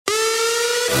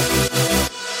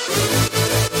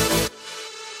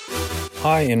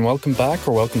Hi, and welcome back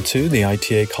or welcome to the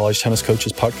ITA College Tennis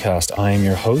Coaches Podcast. I am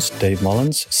your host, Dave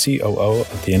Mullins, COO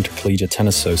of the Intercollegiate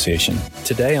Tennis Association.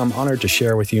 Today, I'm honored to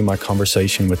share with you my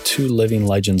conversation with two living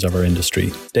legends of our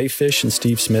industry. Dave Fish and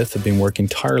Steve Smith have been working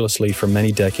tirelessly for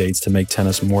many decades to make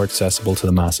tennis more accessible to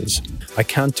the masses. I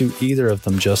can't do either of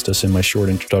them justice in my short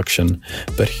introduction,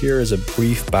 but here is a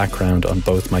brief background on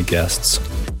both my guests.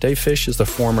 Dave Fish is the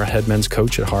former head men's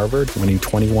coach at Harvard, winning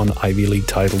 21 Ivy League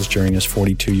titles during his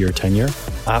 42-year tenure.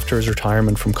 After his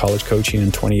retirement from college coaching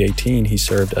in 2018, he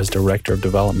served as Director of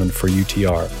Development for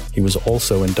UTR. He was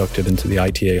also inducted into the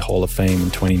ITA Hall of Fame in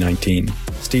 2019.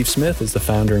 Steve Smith is the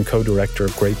founder and co-director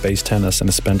of Great Base Tennis and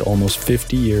has spent almost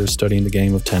 50 years studying the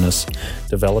game of tennis,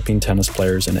 developing tennis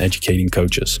players and educating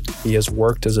coaches. He has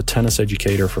worked as a tennis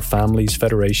educator for families,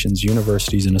 federations,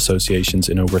 universities, and associations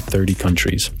in over 30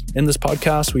 countries. In this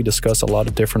podcast, we discuss a lot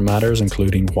of different matters,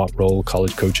 including what role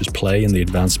college coaches play in the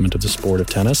advancement of the sport of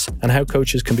tennis and how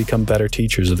coaches can become better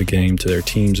teachers of the game to their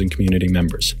teams and community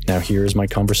members. Now here is my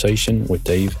conversation with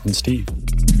Dave and Steve.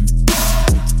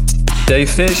 Dave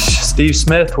Fish, Steve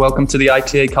Smith, welcome to the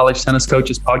ITA College Tennis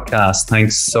Coaches Podcast.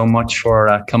 Thanks so much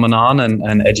for coming on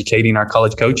and educating our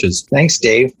college coaches. Thanks,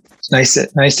 Dave. It's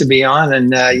nice to be on,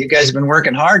 and you guys have been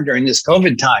working hard during this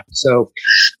COVID time. So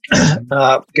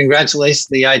congratulations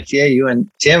to the ITA, you and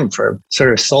Tim, for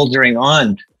sort of soldiering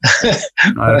on.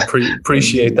 I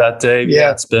appreciate that, Dave.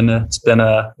 Yeah, it's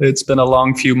been a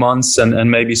long few months and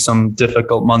maybe some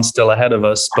difficult months still ahead of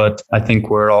us. But I think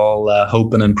we're all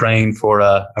hoping and praying for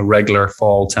a regular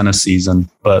fall tennis season.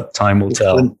 But time will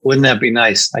tell. Wouldn't that be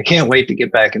nice? I can't wait to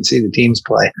get back and see the teams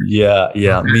play. Yeah, me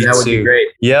that too. That would be great.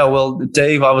 Yeah, well,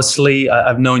 Dave, obviously,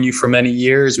 I've known you for many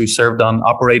years. We've served on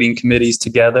operating committees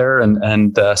together,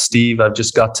 and Steve, I've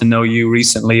just got to know you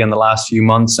recently in the last few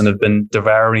months and have been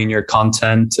devouring your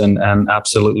content and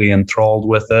absolutely enthralled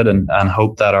with it, and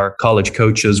hope that our college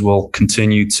coaches will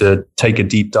continue to take a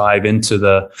deep dive into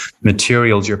the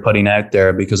materials you're putting out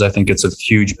there, because I think it's a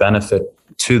huge benefit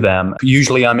to them.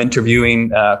 Usually I'm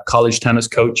interviewing college tennis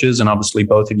coaches, and obviously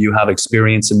both of you have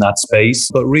experience in that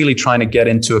space, but really trying to get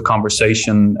into a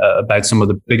conversation about some of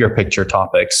the bigger picture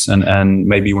topics. And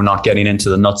maybe we're not getting into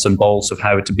the nuts and bolts of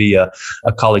how to be a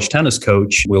college tennis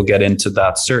coach. We'll get into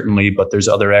that certainly, but there's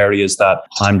other areas that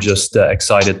I'm just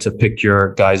excited to pick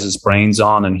your guys' brains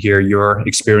on and hear your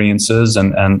experiences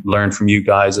and learn from you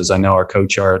guys, as I know our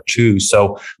coach are too.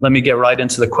 So let me get right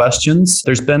into the questions.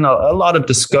 There's been a lot of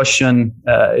discussion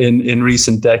in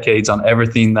recent decades on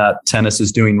everything that tennis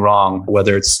is doing wrong,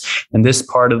 whether it's in this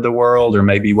part of the world or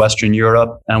maybe Western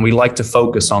Europe. And we like to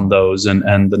focus on those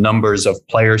and the numbers of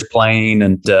players playing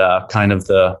and kind of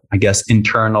the, I guess,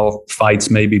 internal fights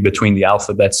maybe between the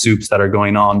alphabet soups that are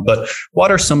going on. But what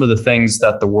are some of the things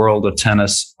that the world of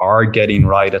tennis are getting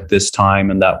right at this time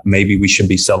and that maybe we should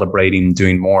be celebrating and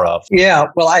doing more of? Yeah,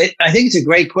 well, I think it's a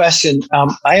great question.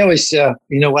 I always,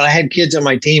 when I had kids on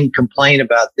my team complain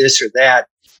about this or that,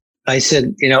 I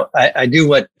said, I do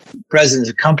what presidents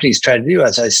of companies try to do.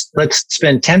 Let's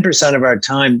spend 10% of our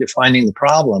time defining the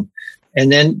problem.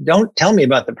 And then don't tell me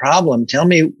about the problem. Tell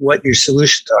me what your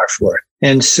solutions are for it.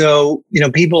 And so,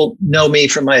 people know me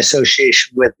from my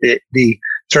association with the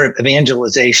sort of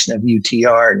evangelization of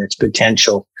UTR and its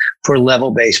potential for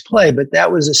level-based play. But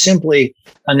that was simply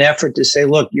an effort to say,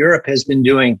 look, Europe has been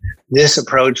doing this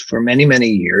approach for many, many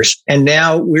years. And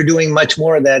now we're doing much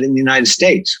more of that in the United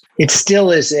States. It still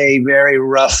is a very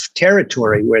rough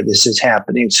territory where this is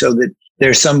happening, so that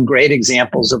there's some great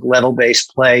examples of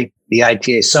level-based play. The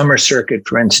ITA Summer Circuit,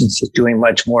 for instance, is doing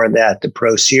much more of that. The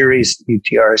Pro Series,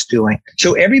 UTR is doing.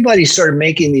 So everybody's sort of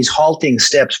making these halting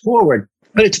steps forward.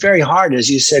 But it's very hard, as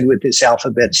you said, with this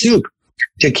alphabet soup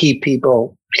to keep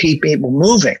people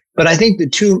moving. But I think the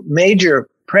two major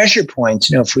pressure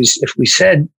points, if we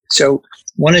said, so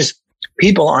one is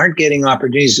people aren't getting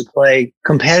opportunities to play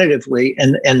competitively,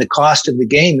 and the cost of the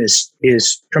game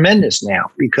is tremendous now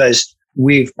because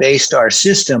we've based our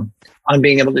system on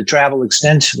being able to travel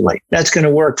extensively. That's going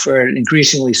to work for an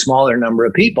increasingly smaller number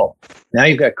of people. Now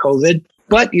you've got COVID,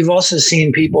 but you've also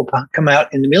seen people come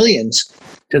out in the millions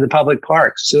to the public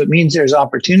parks. So it means there's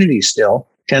opportunity still.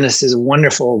 Tennis is a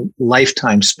wonderful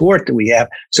lifetime sport that we have.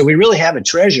 So we really have a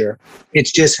treasure.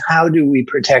 It's just, how do we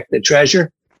protect the treasure?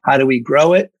 How do we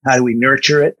grow it? How do we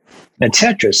nurture it, et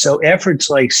cetera? So efforts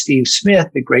like Steve Smith,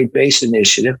 the Great Base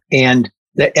Initiative, and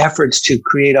the efforts to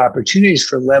create opportunities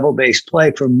for level-based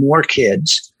play for more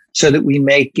kids so that we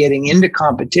make getting into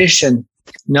competition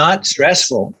not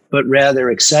stressful, but rather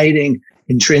exciting,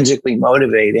 intrinsically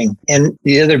motivating. And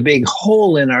the other big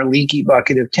hole in our leaky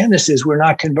bucket of tennis is we're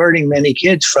not converting many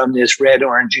kids from this red,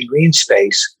 orange, and green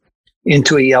space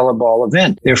into a yellow ball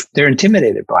event. They're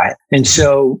intimidated by it. And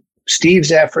so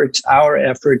Steve's efforts, our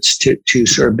efforts to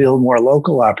sort of build more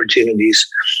local opportunities,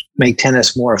 make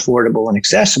tennis more affordable and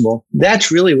accessible,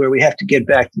 that's really where we have to get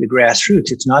back to the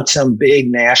grassroots. It's not some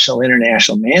big national,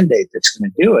 international mandate that's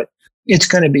going to do it. It's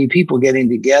going to be people getting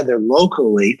together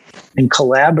locally and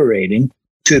collaborating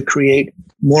to create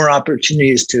more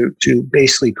opportunities to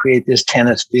basically create this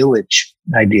tennis village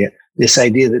idea. This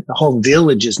idea that the whole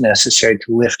village is necessary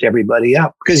to lift everybody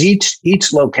up, because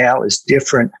each locale is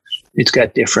different. It's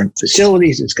got different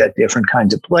facilities. It's got different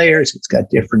kinds of players. It's got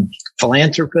different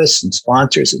philanthropists and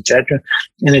sponsors, et cetera.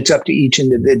 And it's up to each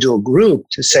individual group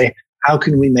to say, how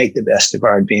can we make the best of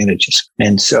our advantages?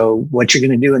 And so what you're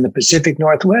going to do in the Pacific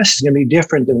Northwest is going to be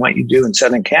different than what you do in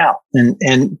Southern Cal.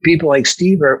 And people like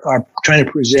Steve are trying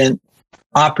to present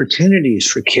opportunities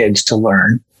for kids to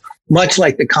learn, much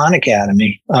like the Khan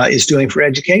Academy is doing for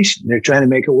education. They're trying to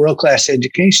make a world-class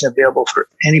education available for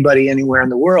anybody anywhere in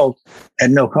the world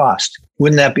at no cost.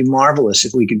 Wouldn't that be marvelous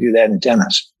if we could do that in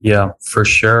tennis? Yeah, for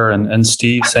sure. And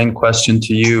Steve, same question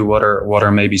to you. What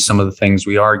are maybe some of the things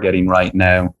we are getting right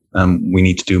now we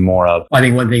need to do more of? I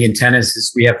think one thing in tennis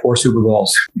is we have 4 Super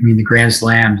Bowls. I mean, the Grand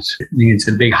Slams, I think it's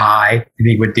a big high. I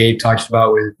think what Dave talked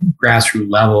about with grassroots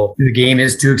level, the game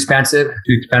is too expensive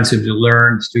to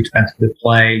learn, it's too expensive to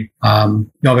play.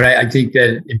 But I think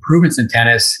that improvements in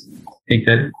tennis, I think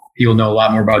that people know a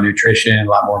lot more about nutrition, a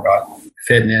lot more about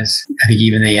fitness. I think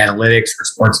even the analytics for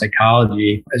sports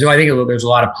psychology. So I think there's a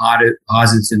lot of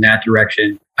positives in that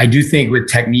direction. I do think with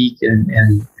technique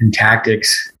and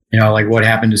tactics, like what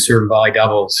happened to serve and volley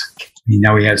doubles. I mean,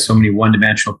 now we have so many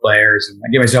one-dimensional players. And I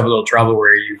give myself a little trouble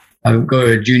where you go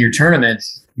to a junior tournament,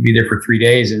 you be there for 3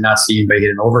 days and not see anybody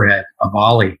hit an overhead, a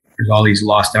volley. There's all these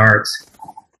lost arts.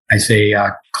 I say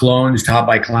clones taught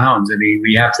by clowns. I mean,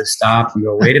 we have to stop and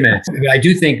go, wait a minute. I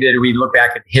do think that we look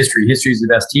back at history. History is the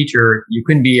best teacher. You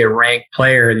couldn't be a ranked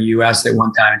player in the U.S. at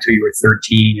one time until you were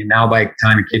 13. And now by the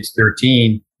time a kid's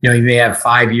 13, you may have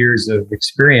 5 years of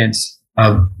experience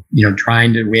of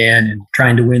trying to win and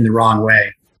trying to win the wrong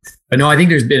way. But no, I think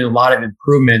there's been a lot of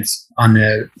improvements on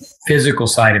the physical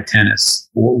side of tennis,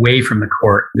 away from the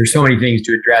court. There's so many things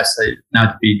to address,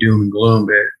 not to be doom and gloom,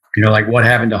 but like what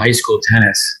happened to high school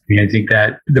tennis. I mean, I think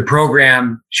that the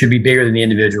program should be bigger than the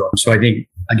individual. So I think,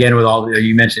 again, with all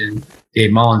you mentioned,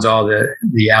 Dave Mullins, all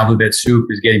the alphabet soup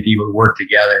is getting people to work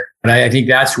together. But I think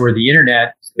that's where the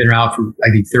internet has been around for,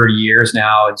 30 years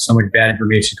now, and so much bad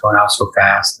information going out so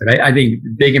fast. But I think the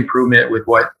big improvement with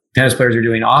what tennis players are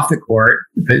doing off the court,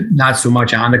 but not so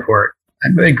much on the court.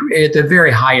 At the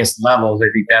very highest levels, I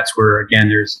think that's where,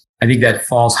 again, I think that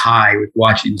falls high with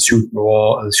watching the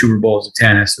Super Bowls of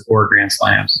tennis, the 4 Grand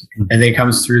Slams. And then it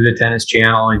comes through the tennis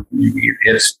channel and you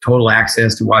get total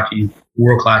access to watching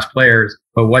world-class players.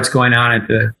 But what's going on at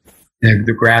the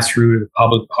grassroots, the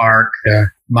public park,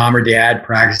 mom or dad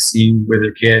practicing with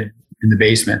their kid in the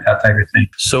basement, that type of thing.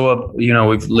 So,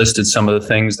 we've listed some of the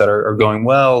things that are going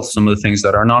well, some of the things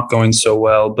that are not going so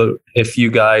well. But if you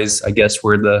guys, I guess,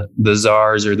 were the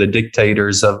czars or the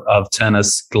dictators of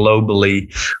tennis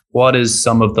globally, what is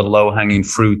some of the low-hanging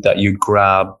fruit that you'd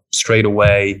grab straight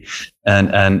away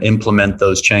and implement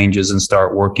those changes and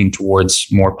start working towards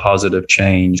more positive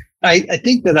change? I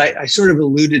think that I sort of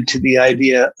alluded to the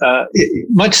idea,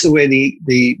 much the way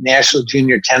the National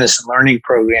Junior Tennis and Learning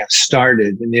Program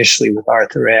started initially with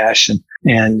Arthur Ashe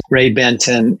and Ray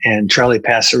Benton and Charlie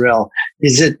Passarell,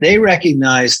 is that they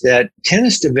recognized that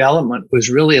tennis development was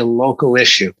really a local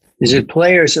issue. Is that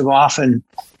players have often,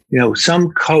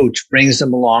 some coach brings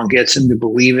them along, gets them to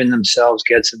believe in themselves,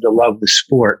 gets them to love the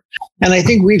sport. And I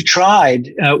think we've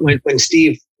tried, when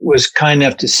Steve was kind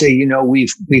enough to say,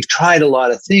 we've tried a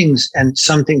lot of things and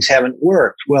some things haven't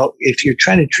worked. Well, if you're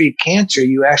trying to treat cancer,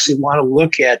 you actually want to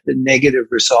look at the negative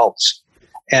results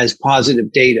as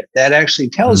positive data. That actually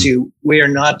tells you where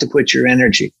not to put your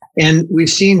energy. And we've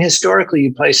seen historically,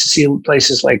 you see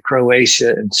places like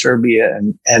Croatia and Serbia,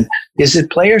 and is that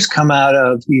players come out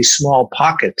of these small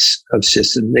pockets of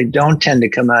systems. They don't tend to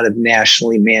come out of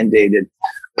nationally mandated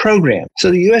program.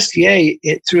 So the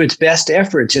USTA, through its best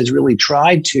efforts, has really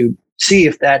tried to see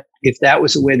if that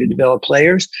was a way to develop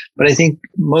players. But I think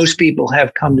most people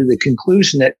have come to the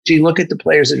conclusion that, look at the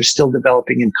players that are still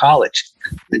developing in college,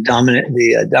 the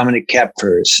Dominic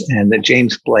Kepfers and the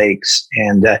James Blakes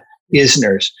and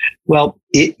Isners. Well,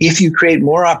 if you create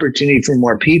more opportunity for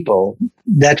more people,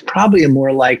 that's probably a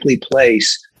more likely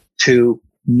place to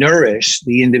nourish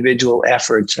the individual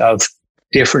efforts of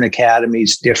different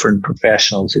academies, different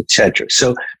professionals, et cetera.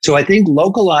 So I think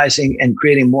localizing and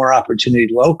creating more opportunity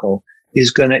local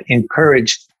is going to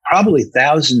encourage probably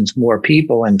thousands more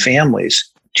people and families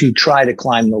to try to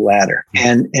climb the ladder.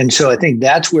 And so I think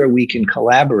that's where we can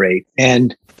collaborate.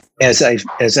 And as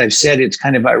I've said, it's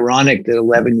kind of ironic that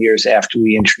 11 years after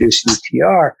we introduced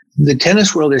UTR, the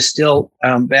tennis world is still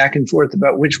back and forth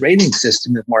about which rating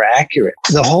system is more accurate.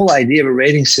 The whole idea of a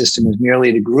rating system is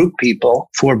merely to group people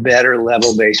for better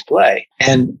level-based play.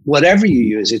 And whatever you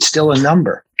use, it's still a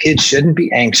number. Kids shouldn't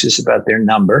be anxious about their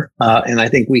number. And I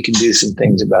think we can do some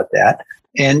things about that.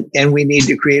 And we need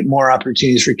to create more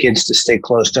opportunities for kids to stay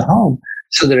close to home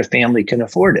so that a family can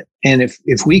afford it. And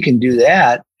if we can do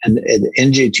that, and the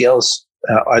NJTLs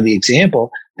are the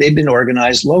example, they've been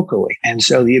organized locally. And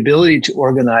so the ability to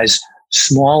organize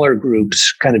smaller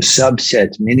groups, kind of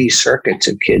subsets, mini circuits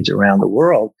of kids around the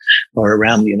world or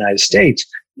around the United States,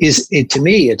 to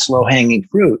me, it's low-hanging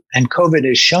fruit. And COVID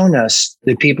has shown us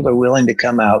that people are willing to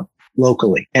come out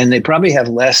locally, and they probably have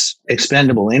less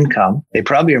expendable income. They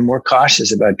probably are more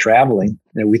cautious about traveling.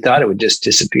 We thought it would just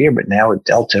disappear, but now with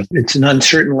Delta, it's an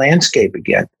uncertain landscape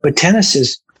again. But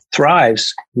tennis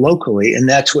thrives locally, and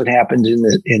that's what happened in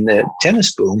the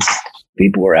tennis boom.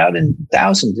 People were out in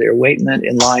thousands. They were waiting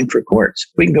in line for courts.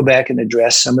 We can go back and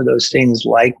address some of those things,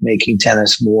 like making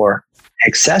tennis more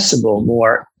accessible,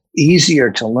 more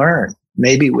easier to learn,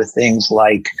 maybe with things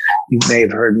like, you may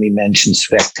have heard me mention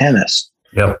spec tennis.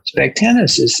 Yep. Spec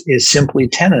tennis is simply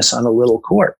tennis on a little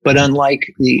court. But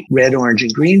unlike the red, orange,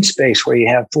 and green space where you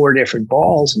have 4 different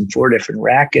balls and 4 different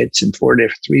rackets and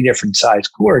 3 different size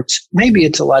courts, maybe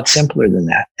it's a lot simpler than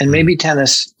that. And maybe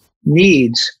tennis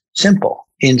needs simple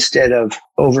instead of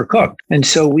overcooked. And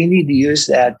so we need to use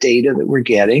that data that we're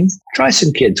getting. Try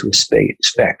some kids with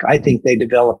spec. I think they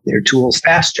develop their tools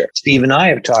faster. Steve and I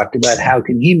have talked about how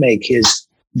can he make his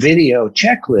video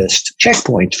checklist,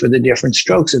 checkpoints for the different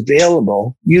strokes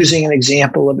available using an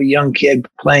example of a young kid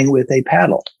playing with a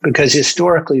paddle. Because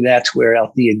historically, that's where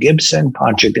Althea Gibson,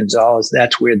 Pancho Gonzalez,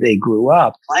 that's where they grew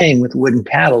up, playing with wooden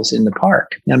paddles in the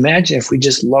park. Now imagine if we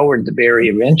just lowered the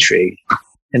barrier of entry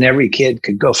and every kid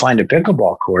could go find a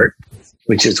pickleball court,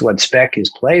 which is what spec is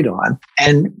played on,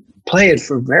 and play it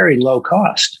for very low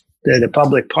cost. That a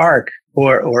public park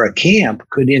or a camp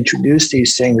could introduce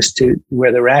these things to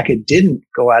where the racket didn't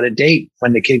go out of date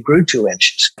when the kid grew 2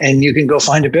 inches. And you can go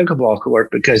find a pickleball court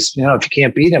because, if you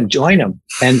can't beat them, join them.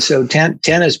 And so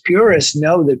tennis purists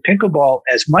know that pickleball,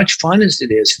 as much fun as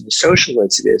it is and as social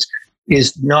as it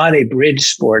is not a bridge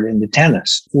sport into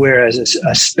tennis. Whereas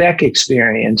a spec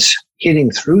experience,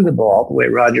 hitting through the ball, the way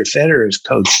Roger Federer's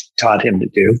coach taught him to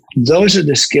do, those are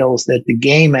the skills that the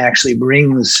game actually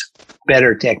brings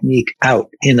better technique out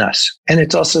in us. And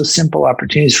it's also simple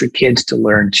opportunities for kids to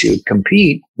learn to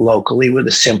compete locally with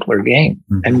a simpler game.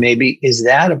 Mm-hmm. And maybe is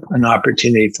that an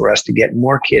opportunity for us to get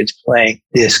more kids playing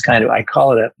this kind of,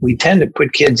 we tend to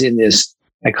put kids in this,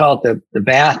 I call it the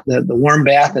bath, the warm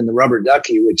bath and the rubber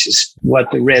ducky, which is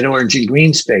what the red, orange, and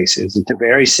green space is. It's a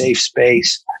very safe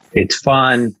space. It's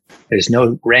fun. There's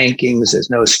no rankings.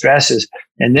 There's no stresses.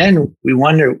 And then we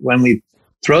wonder when we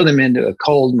throw them into a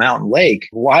cold mountain lake,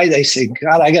 why they say,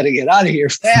 God, I got to get out of here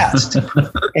fast.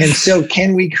 And so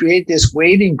can we create this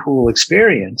wading pool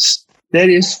experience that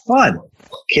is fun?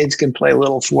 Kids can play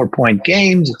little 4-point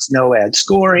games. It's no ad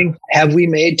scoring. Have we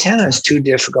made tennis too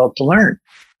difficult to learn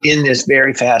in this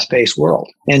very fast-paced world?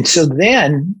 And so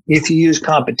then if you use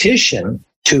competition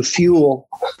to fuel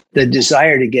the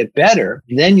desire to get better,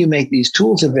 then you make these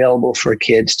tools available for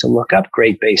kids to look up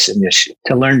great base initiative,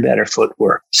 to learn better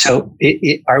footwork. So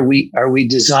are we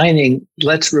designing,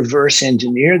 let's reverse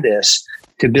engineer this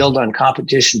to build on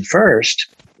competition first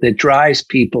that drives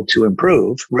people to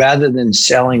improve, rather than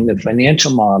selling the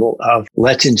financial model of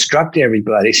let's instruct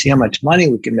everybody, see how much money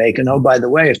we can make. And oh, by the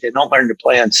way, if they don't learn to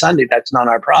play on Sunday, that's not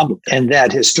our problem. And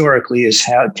that historically is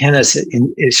how tennis,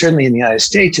 certainly in the United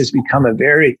States, has become a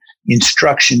very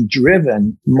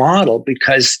instruction-driven model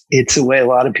because it's the way a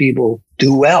lot of people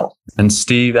do well. And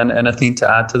Steve, anything to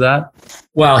add to that?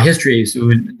 Well, history. So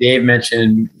Dave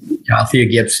mentioned Althea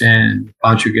Gibson,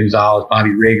 Pancho Gonzalez,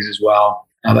 Bobby Riggs as well.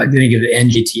 I think of the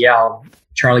NJTL,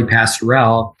 Charlie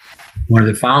Pastorell, one of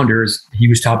the founders, he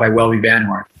was taught by Welby Van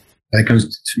Horn. That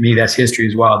comes to me, that's history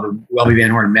as well. The Welby Van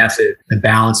Horn method, the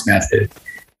balance method,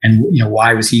 and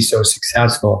why was he so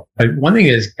successful? But one thing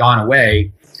that has gone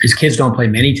away is kids don't play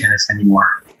mini tennis anymore.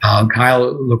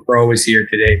 Kyle LaPro was here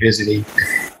today visiting,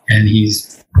 and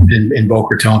he's been in Boca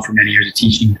Raton for many years, a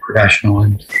teaching professional.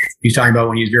 And he was talking about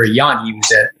when he was very young, he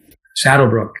was at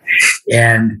Saddlebrook,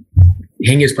 and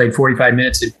Hingis played 45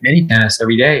 minutes of mini tennis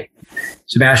every day.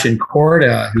 Sebastian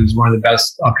Corda, who's one of the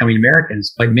best upcoming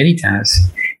Americans, played mini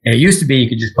tennis. And it used to be you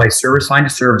could just play service line to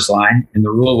service line, and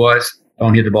the rule was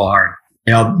don't hit the ball hard.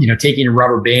 Taking a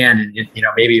rubber band and,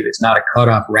 maybe if it's not a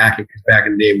cutoff racket, because back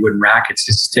in the day, wooden rackets,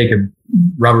 just take a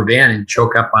rubber band and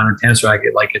choke up on a tennis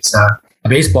racket like it's a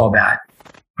baseball bat.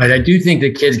 But I do think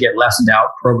that kids get lessoned out,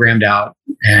 programmed out,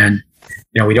 and,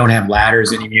 we don't have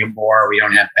ladders anymore. We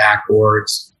don't have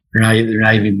backboards. They're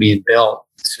not even being built.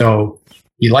 So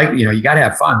you got to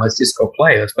have fun. Let's just go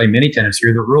play. Let's play mini tennis.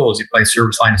 Here are the rules. You play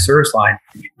service line to service line.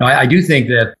 Now, I do think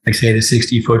that, like say, the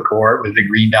 60-foot court with the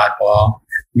green dot ball,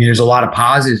 there's a lot of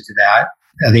positives to that.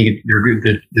 I think they're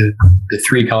good. The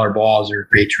 3-color balls are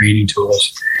great training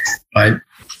tools. But,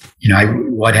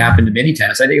 what happened to mini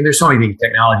tennis? I think there's so many things.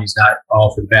 Technology is not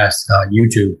all for the best.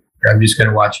 YouTube. I'm just going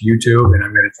to watch YouTube and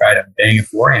I'm going to try to bang a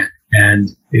forehand.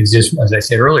 And it's just, as I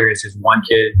said earlier, it's just one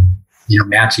kid,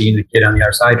 matching the kid on the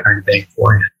other side trying to bang a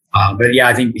forehand. But yeah,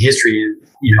 I think history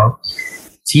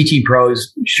is, teaching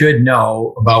pros should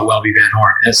know about Welby Van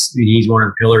Horn. He's one of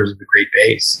the pillars of the great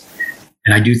base.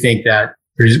 And I do think that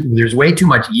there's way too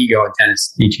much ego in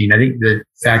tennis teaching. I think the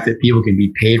fact that people can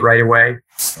be paid right away.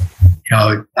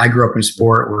 I grew up in a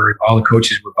sport where all the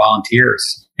coaches were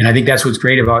volunteers. And I think that's what's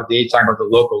great about Dave talking about the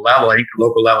local level. I think the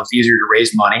local level is easier to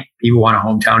raise money. People want a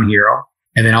hometown hero.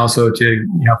 And then also to,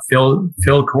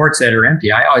 fill courts that are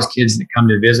empty. I always kids that come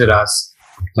to visit us,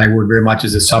 because I work very much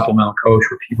as a supplemental coach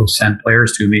where people send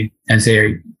players to me and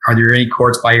say, are there any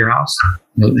courts by your house?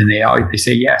 And they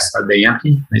say yes. Are they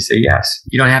empty? They say yes.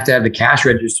 You don't have to have the cash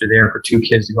register there for 2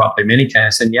 kids to go out play mini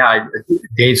tennis. And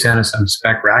Dave sent us some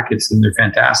spec rackets and they're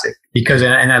fantastic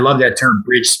and I love that term,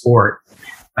 bridge sport.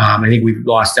 I think we've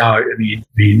lost out.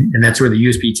 And that's where the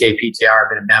USPTA PTR have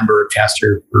been a member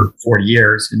tester for 40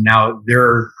 years. And now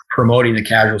they're promoting the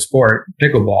casual sport,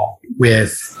 pickleball,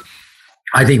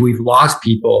 I think we've lost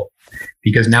people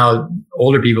because now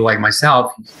older people like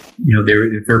myself,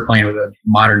 if they're playing with a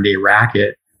modern day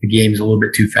racket, the game's a little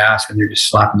bit too fast when they're just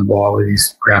slapping the ball with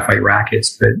these graphite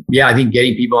rackets. But yeah, I think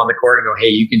getting people on the court and go, hey,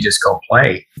 you can just go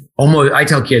play. Almost, I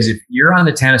tell kids, if you're on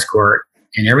the tennis court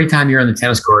and every time you're on the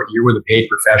tennis court, you're with a paid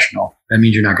professional, that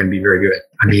means you're not going to be very good.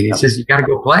 It's just, you got to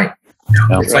go play.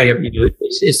 It's like,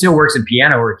 it still works in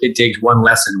piano where a kid takes 1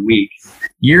 lesson a week.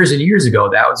 Years and years ago,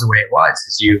 that was the way it was,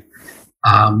 is you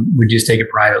would just take a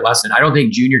private lesson. I don't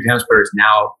think junior tennis players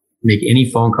now make any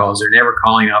phone calls. They're never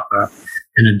calling up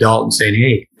an adult and saying,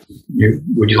 hey,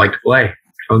 would you like to play?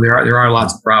 So there are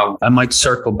lots of problems. I might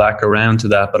circle back around to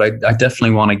that, but I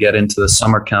definitely want to get into the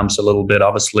summer camps a little bit.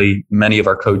 Obviously, many of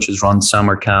our coaches run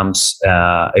summer camps.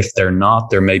 If they're not,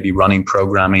 they're maybe running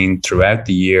programming throughout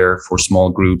the year for small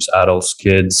groups, adults,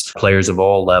 kids, players of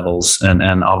all levels,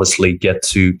 and obviously get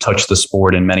to touch the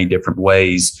sport in many different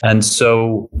ways. And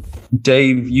so,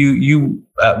 Dave, you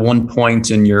at one point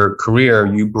in your career,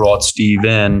 you brought Steve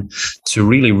in to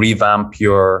really revamp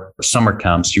your summer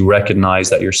camps. You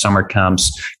recognized that your summer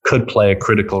camps could play a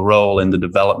critical role in the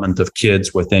development of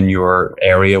kids within your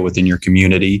area, within your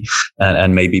community,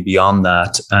 and maybe beyond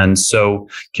that. And so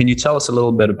can you tell us a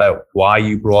little bit about why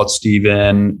you brought Steve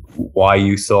in, why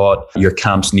you thought your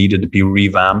camps needed to be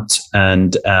revamped,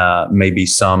 and maybe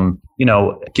some,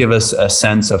 give us a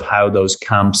sense of how those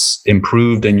camps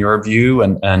improved in your view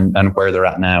and where they're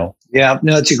at now? Yeah,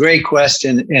 no, it's a great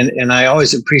question. And I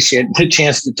always appreciate the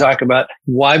chance to talk about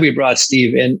why we brought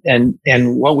Steve in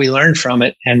and what we learned from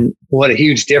it and what a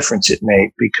huge difference it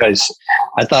made, because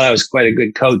I thought I was quite a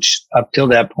good coach up till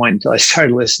that point, until I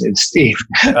started listening to Steve.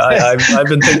 I've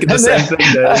been thinking the same thing,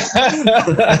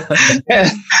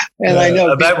 Dave. and I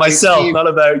know about myself, Steve, not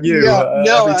about you.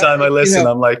 Every time I listen,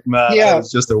 I'm like, man, I was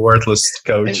just a worthless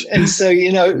coach. And so,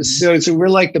 so we're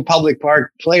like the public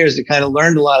park players that kind of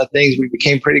learned a lot of things. We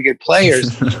became pretty good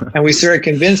players and we sort of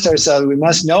convinced ourselves we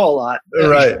must know a lot.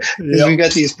 Right. Because we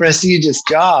got these prestigious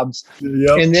jobs.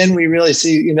 Yep. And then we really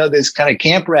see, this kind of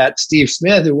camp rat, Steve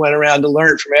Smith, who went around to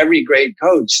learn from every great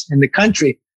coach in the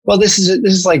country. Well, this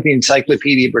is like the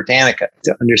Encyclopedia Britannica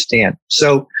to understand.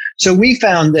 So we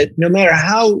found that no matter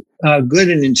how good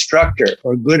an instructor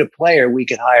or good a player we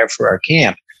could hire for our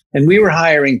camp, and we were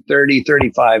hiring 30,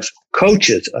 35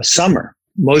 coaches a summer,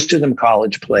 most of them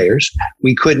college players.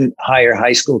 We couldn't hire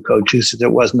high school coaches as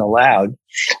it wasn't allowed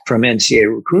from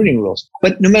NCAA recruiting rules.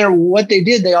 But no matter what they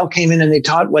did, they all came in and they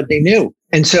taught what they knew.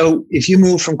 And so if you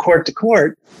move from court to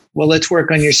court, well, let's work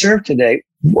on your serve today.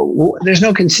 There's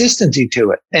no consistency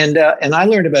to it. And I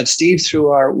learned about Steve through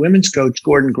our women's coach,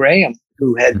 Gordon Graham,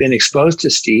 who had been exposed to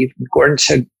Steve. Gordon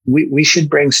said, we should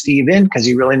bring Steve in because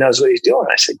he really knows what he's doing.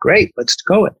 I said, great, let's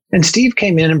go it. And Steve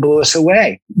came in and blew us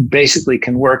away. Basically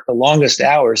can work the longest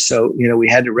hours. So, we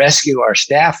had to rescue our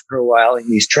staff for a while in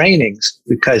these trainings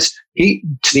because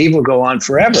Steve will go on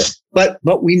forever. But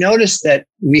we noticed that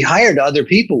we hired other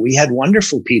people. We had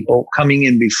wonderful people coming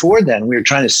in before then. We were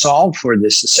trying to solve for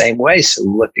this the same way. So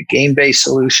we looked at game-based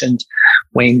solutions.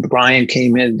 Wayne Bryan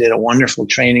came in, did a wonderful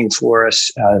training for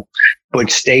us.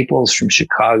 Butch Staples from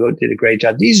Chicago did a great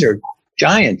job. These are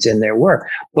giants in their work,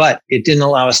 but it didn't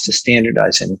allow us to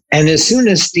standardize it. And as soon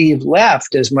as Steve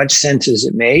left, as much sense as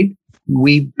it made,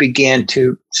 we began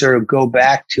to sort of go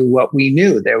back to what we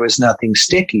knew. There was nothing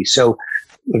sticky. So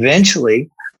eventually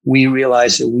we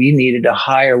realized that we needed to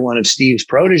hire one of Steve's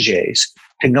proteges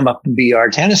to come up and be our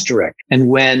tennis director. And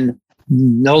when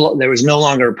there was no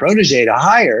longer a protege to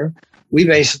hire, we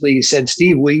basically said,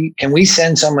 Steve, can we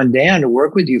send someone down to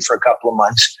work with you for a couple of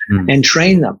months and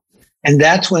train them? And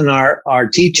that's when our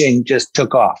teaching just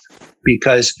took off,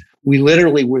 because we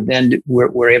literally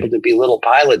were able to be little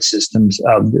pilot systems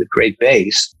of the Great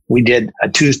Base. We did a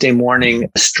Tuesday morning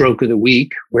stroke of the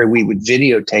week where we would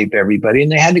videotape everybody,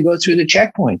 and they had to go through the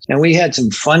checkpoints. And we had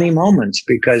some funny moments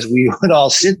because we would all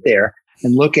sit there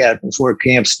and look at it before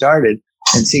camp started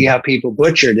and see how people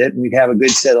butchered it. And we'd have a good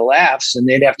set of laughs, and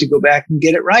they'd have to go back and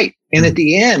get it right. And at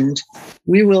the end,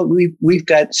 we've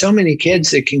got so many kids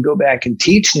that can go back and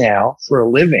teach now for a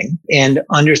living and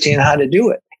understand how to do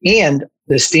it. And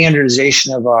the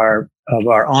standardization of our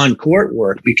on-court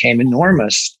work became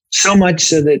enormous, so much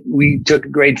so that we took a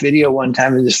great video one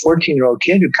time of this 14-year-old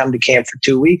kid who'd come to camp for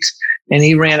 2 weeks, and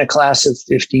he ran a class of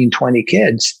 15, 20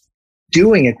 kids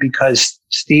doing it because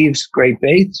Steve's Great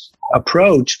Base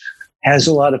approach has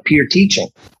a lot of peer teaching.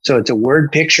 So it's a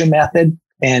word picture method.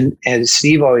 And as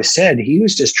Steve always said, he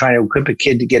was just trying to equip a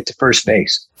kid to get to first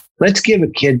base. Let's give a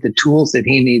kid the tools that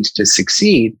he needs to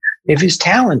succeed. If his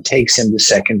talent takes him to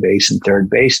second base and third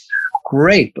base,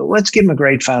 great, but let's give him a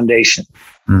great foundation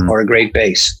or a great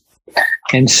base.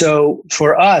 And so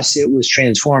for us, it was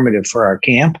transformative for our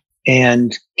camp,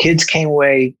 and kids came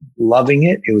away loving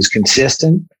it. It was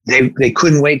consistent. They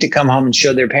couldn't wait to come home and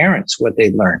show their parents what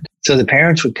they'd learned. So the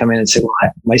parents would come in and say,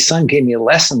 well, my son gave me a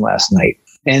lesson last night.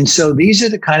 And so these are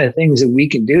the kind of things that we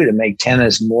can do to make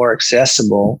tennis more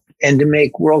accessible and to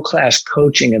make world-class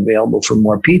coaching available for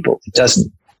more people. It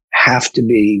doesn't have to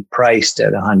be priced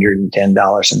at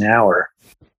 $110 an hour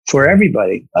for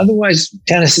everybody. Otherwise,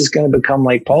 tennis is going to become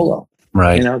like polo.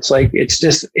 Right. It's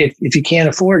just, if you can't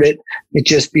afford it,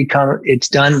 it's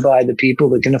done by the people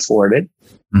that can afford it.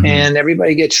 Mm-hmm. And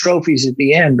everybody gets trophies at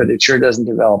the end, but it sure doesn't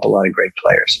develop a lot of great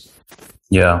players.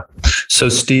 Yeah. So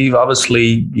Steve,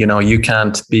 obviously, you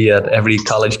can't be at every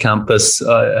college campus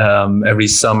every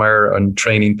summer and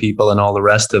training people and all the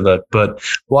rest of it. But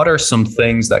what are some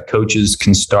things that coaches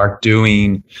can start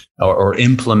doing or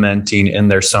implementing in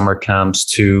their summer camps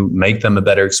to make them a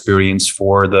better experience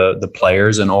for the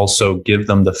players and also give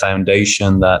them the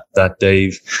foundation that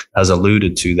Dave has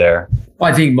alluded to there?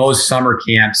 Well, I think most summer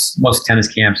camps, most tennis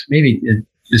camps, maybe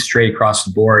just straight across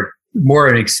the board, more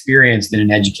of an experience than an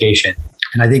education.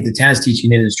 And I think the tennis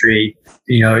teaching industry,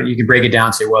 you can break it down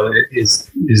and say, well,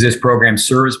 is this program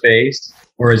service-based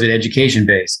or is it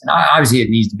education-based? And obviously, it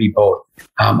needs to be both.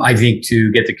 I think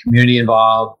to get the community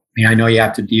involved, I know you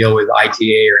have to deal with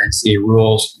ITA or NCAA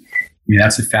rules.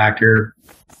 That's a factor.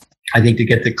 I think to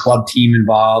get the club team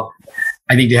involved,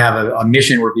 I think to have a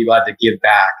mission where people have to give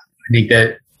back. I think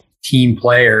that team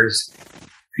players,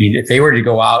 if they were to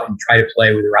go out and try to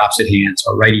play with their opposite hand,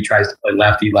 so righty tries to play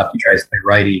lefty, lefty tries to play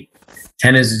righty,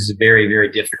 tennis is a very,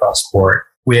 very difficult sport.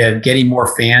 With getting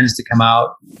more fans to come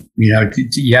out, you have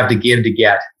to give to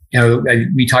get.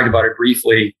 We talked about it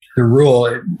briefly. The rule,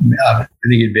 I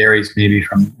think it varies maybe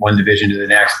from one division to the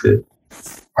next.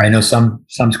 I know some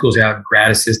schools have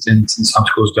grad assistants and some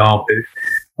schools don't. But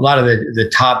a lot of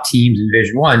the top teams in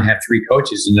Division I have 3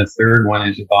 coaches, and the third one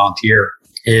is a volunteer.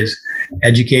 Is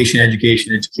education,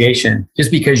 education, education. Just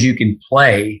because you can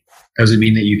play doesn't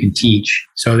mean that you can teach.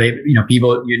 So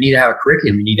people, you need to have a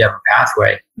curriculum. You need to have a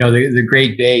pathway. The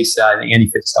Great Base, Andy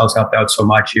Fitzgerald's helped out so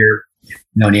much here. I've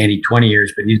known Andy 20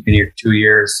 years, but he's been here 2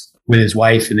 years with his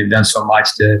wife, and they've done so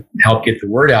much to help get the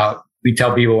word out. We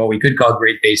tell people what we could call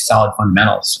Great Base solid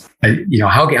fundamentals.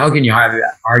 How can you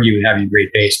argue with having a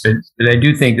great base? But I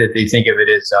do think that they think of it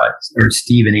as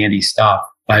Steve and Andy stuff.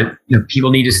 But people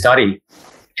need to study.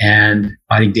 And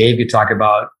I think Dave could talk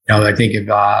about, I think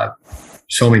of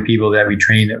so many people that we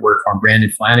train that work on Brandon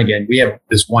Flanagan. We have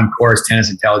this one course, Tennis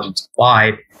Intelligence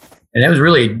Applied. And that was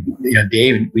really,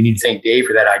 Dave, we need to thank Dave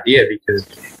for that idea because,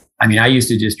 I used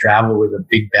to just travel with a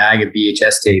big bag of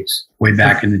VHS tapes way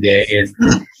back in the day. And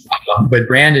But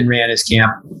Brandon ran his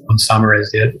camp one summer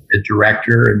as the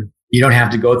director, and you don't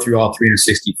have to go through all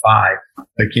 365.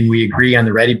 But can we agree on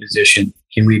the ready position?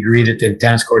 Can we agree that the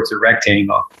tennis court's a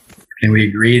rectangle? Can we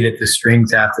agree that the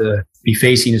strings have to be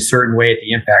facing a certain way at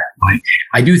the impact point?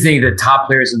 I do think that top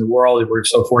players in the world, we're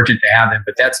so fortunate to have them,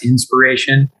 but that's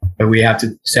inspiration. But we have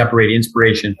to separate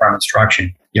inspiration from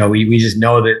instruction. We just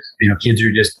know that, kids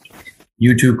are just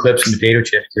YouTube clips and potato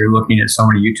chips. They're looking at so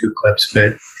many YouTube clips.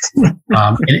 But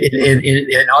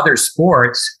in other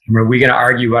sports, are we going to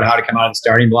argue about how to come out of the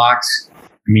starting blocks?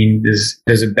 I mean,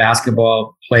 does a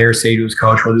basketball player say to his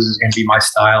coach, well, this is going to be my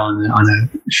style on a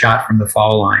shot from the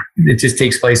foul line? It just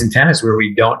takes place in tennis where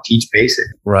we don't teach basic.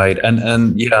 Right.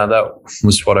 And yeah, that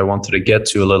was what I wanted to get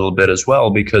to a little bit as well,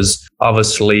 because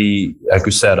obviously, like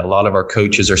we said, a lot of our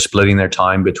coaches are splitting their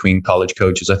time between college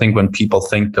coaches. I think when people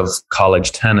think of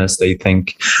college tennis, they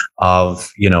think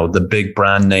of, the big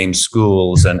brand name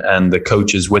schools and the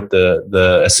coaches with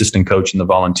the assistant coach and the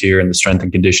volunteer and the strength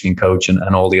and conditioning coach and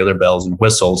all the other bells and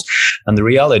whistles. And the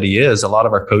reality is a lot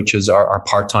of our coaches are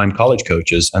part-time college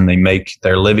coaches, and they make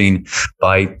their living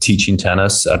by teaching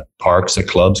tennis at parks, at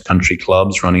clubs, country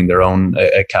clubs, running their own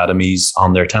academies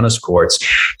on their tennis courts.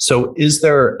 So is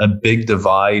there a big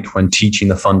divide when teaching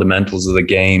the fundamentals of the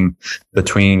game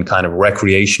between kind of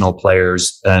recreational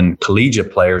players and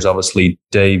collegiate players? Obviously,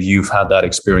 Dave, you've had that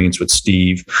experience with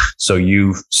Steve, so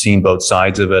you've seen both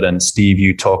sides of it. And Steve,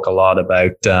 you talk a lot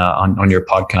about on your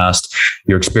podcast,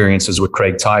 your experiences with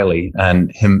Craig Tiley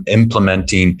and him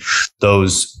implementing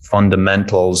those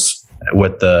fundamentals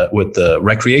with the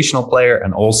recreational player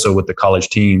and also with the college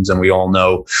teams. And we all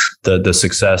know the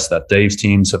success that Dave's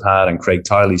teams have had and Craig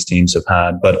Tiley's teams have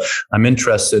had. But I'm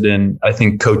interested in, I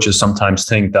think coaches sometimes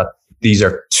think that these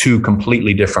are two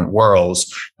completely different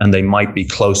worlds and they might be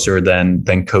closer than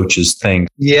coaches think.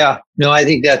 Yeah, no, I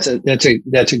think that's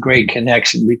a great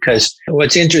connection, because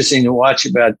what's interesting to watch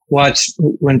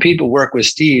when people work with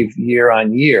Steve year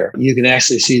on year, you can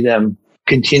actually see them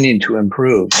continuing to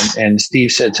improve. And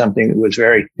Steve said something that was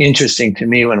very interesting to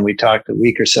me when we talked a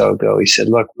week or so ago. He said,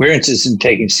 look, we're interested in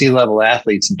taking C-level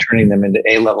athletes and turning them into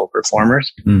A-level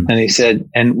performers. And he said,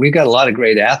 and we've got a lot of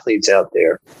great athletes out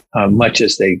there, much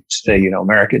as they say,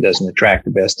 America doesn't attract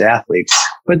the best athletes,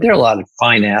 but there are a lot of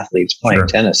fine athletes playing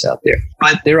tennis out there.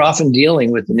 But they're often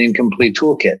dealing with an incomplete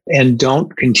toolkit and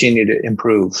don't continue to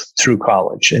improve through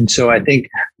college. And so I think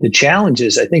the challenge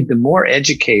is, the more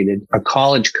educated a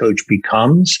college coach becomes,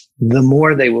 the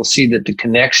more they will see that the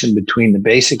connection between the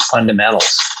basic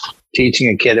fundamentals, teaching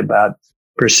a kid about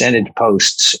percentage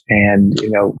posts and,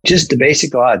 just the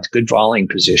basic odds, good volleying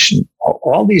position,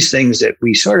 all these things that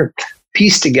we sort of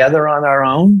piece together on our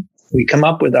own. We come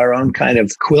up with our own kind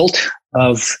of quilt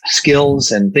of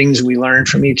skills and things we learn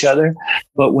from each other.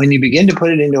 But when you begin to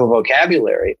put it into a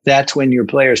vocabulary, that's when your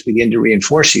players begin to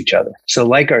reinforce each other. So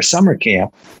like our summer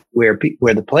camp, where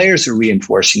the players are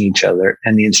reinforcing each other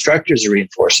and the instructors are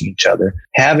reinforcing each other,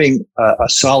 having a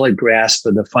solid grasp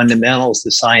of the fundamentals,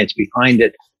 the science behind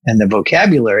it, and the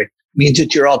vocabulary means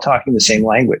that you're all talking the same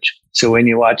language. So when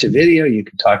you watch a video, you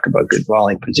can talk about good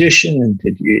volley position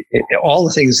and all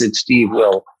the things that Steve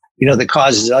will, that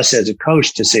causes us as a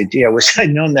coach to say, gee, I wish I'd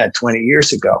known that 20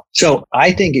 years ago. So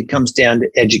I think it comes down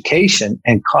to education,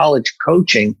 and college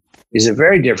coaching is a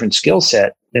very different skill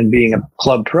set than being a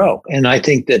club pro. And I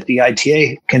think that the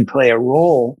ITA can play a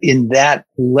role in that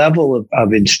level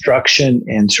of instruction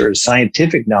and sort of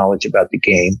scientific knowledge about the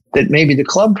game that maybe the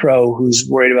club pro, who's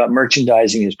worried about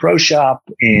merchandising his pro shop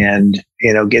and,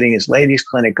 getting his ladies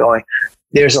clinic going,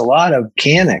 there's a lot of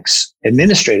mechanics,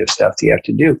 administrative stuff that you have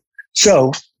to do.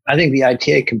 So I think the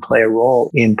ITA can play a role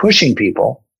in pushing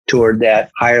people toward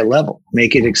that higher level,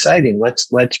 make it exciting.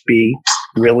 Let's be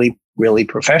really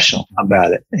professional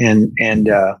about it. And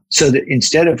so that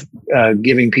instead of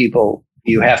giving people,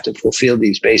 you have to fulfill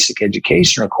these basic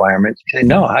education requirements, say,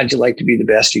 no, how'd you like to be the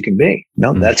best you can be?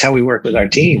 No, that's how we work with our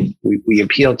team. We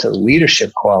appeal to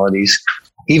leadership qualities,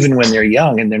 even when they're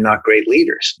young and they're not great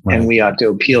leaders. Right. And we ought to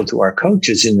appeal to our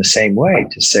coaches in the same way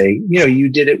to say, you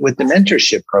did it with the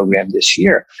mentorship program this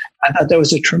year. I thought that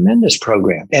was a tremendous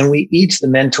program. And we each, the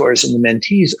mentors and the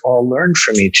mentees, all learned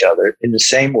from each other in the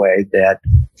same way that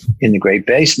in the Great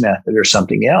Base Method or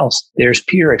something else, there's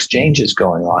peer exchanges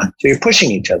going on. So you're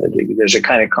pushing each other. There's a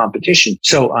kind of competition.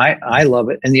 So I love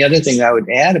it. And the other thing I would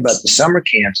add about the summer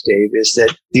camps, Dave, is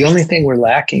that the only thing we're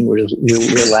lacking, we're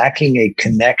lacking a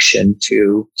connection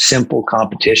to simple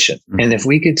competition. And if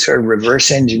we could sort of reverse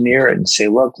engineer it and say,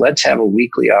 look, let's have a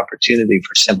weekly opportunity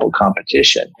for simple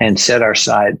competition and set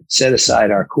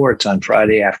aside our courts on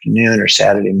Friday afternoon or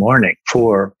Saturday morning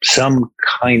for some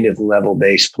kind of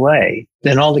level-based play,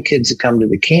 then all the kids that come to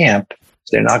the camp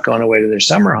They're not going away to their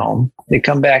summer home. They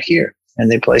come back here and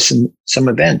they play some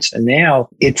events. And now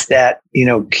it's that,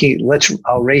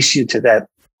 I'll race you to that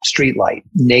streetlight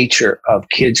nature of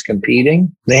kids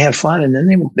competing. They have fun. And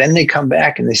then they come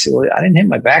back and they say, well, I didn't hit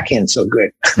my backhand so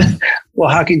good. Well,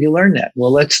 how could you learn that?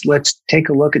 Well, let's take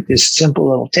a look at this simple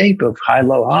little tape of high,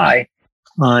 low, high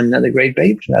on the Great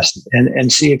Bait Fest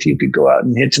and see if you could go out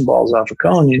and hit some balls off a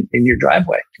cone in your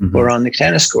driveway or on the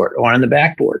tennis court or on the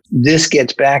backboard. This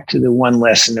gets back to the one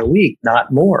lesson a week,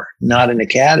 not more, not an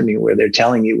academy where they're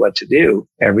telling you what to do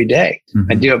every day.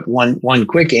 I do have one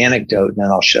quick anecdote and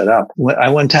then I'll shut up. I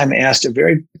one time asked a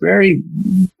very, very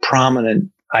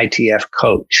prominent ITF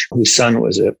coach whose son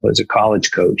was a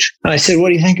college coach. And I said, what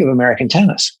do you think of American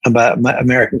tennis, about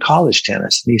American college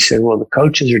tennis? And he said, well, the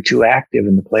coaches are too active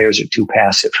and the players are too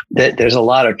passive. There's a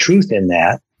lot of truth in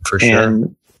that. For sure.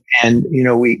 And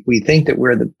we think that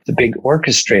we're the big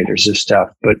orchestrators of stuff,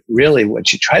 but really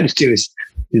what you try to do is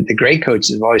the great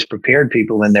coaches have always prepared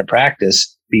people in their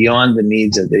practice beyond the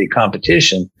needs of the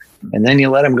competition. And then you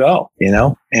let them go,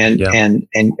 and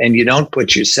you don't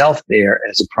put yourself there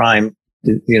as a prime,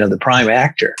 the prime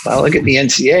actor. Well, look at the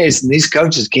NCAAs, and these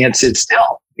coaches can't sit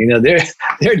still.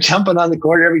 They're jumping on the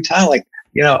court every time. Like,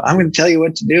 I'm going to tell you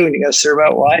what to do, and you got to serve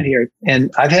out wide here.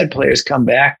 And I've had players come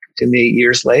back to me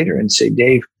years later and say,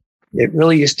 Dave, it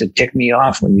really used to tick me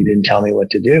off when you didn't tell me what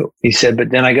to do. He said,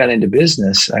 but then I got into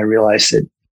business. I realized that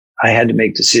I had to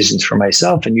make decisions for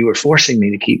myself, and you were forcing me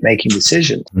to keep making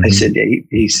decisions. I said,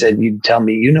 he said, you tell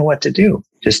me, you know what to do.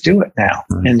 Just do it now.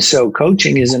 And so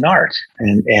coaching is an art,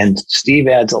 and Steve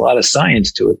adds a lot of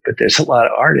science to it, but there's a lot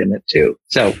of art in it too.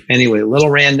 So anyway, a little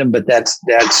random, but that's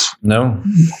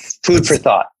food for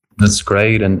thought. That's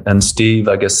great. And Steve,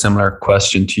 I guess similar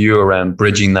question to you around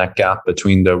bridging that gap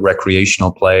between the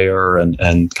recreational player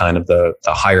and kind of the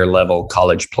higher level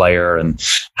college player, and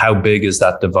how big is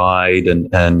that divide,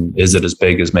 and is it as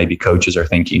big as maybe coaches are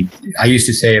thinking? I used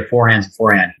to say a forehand's a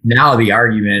forehand. Now the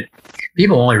argument,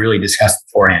 people only really discuss the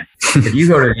forehand. If you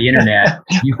go to the internet,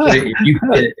 if you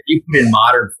put in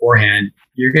modern forehand,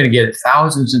 you're going to get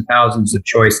thousands and thousands of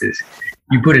choices.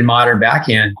 You put in modern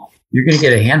backhand, you're going to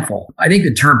get a handful. I think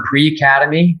the term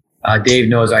pre-academy, Dave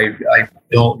knows I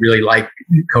don't really like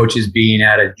coaches being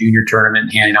at a junior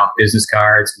tournament, handing out business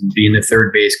cards and being the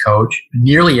third base coach.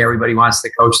 Nearly everybody wants to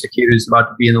coach the kid who's about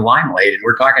to be in the limelight. And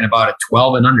we're talking about a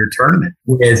 12 and under tournament.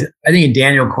 I think in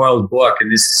Daniel Coyle's book, and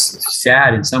this is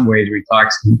sad in some ways, where he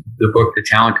talks, the book, The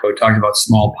Talent Code, talking about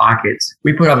small pockets.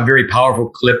 We put up a very powerful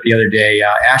clip the other day.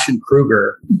 Ashton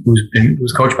Kruger,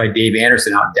 who's coached by Dave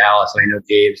Anderson out in Dallas. I know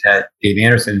Dave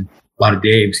Anderson, a lot of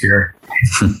Daves here.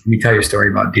 Let me tell you a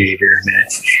story about Dave here in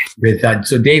a minute.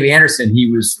 So Dave Anderson, he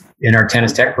was in our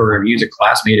tennis tech program. He was a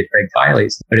classmate of Craig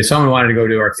Tiley's. But if someone wanted to go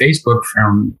to our Facebook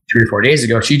from 3 or 4 days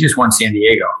ago, she just won San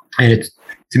Diego. And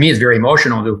to me, it's very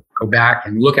emotional to go back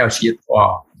and look how she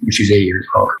when she's 8 years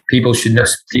old. People should know.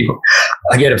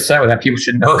 I get upset with that. People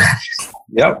should know that.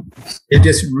 Yep. It's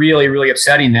just really, really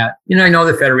upsetting that, I know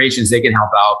the federations, they can help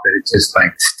out, but it's just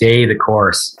like, stay the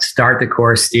course, start the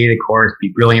course, stay the course, be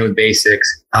brilliant with basics.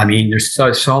 I mean, there's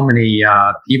so many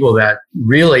people that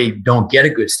really don't get a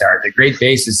good start. The great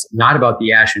base is not about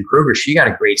the Ashton Kruger. She got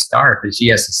a great start, but she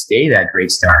has to stay that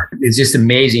great start. It's just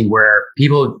amazing where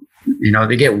people,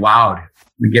 they get wowed.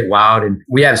 We get wowed, and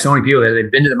we have so many people that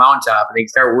they've been to the mountaintop and they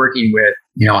start working with,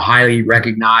 highly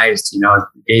recognized,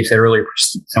 Dave said earlier,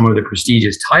 some of the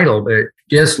prestigious title, but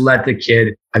just let the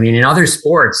kid, in other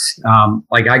sports,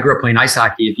 like I grew up playing ice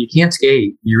hockey. If you can't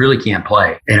skate, you really can't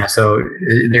play. So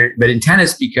but in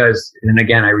tennis, because, and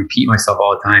again, I repeat myself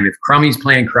all the time, if Crummy's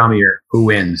playing crummier, who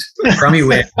wins? Crummy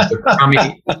wins.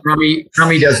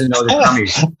 Crummy doesn't know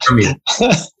the Crummy.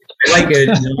 I like it.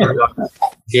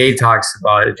 Dave talks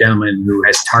about a gentleman who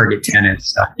has Target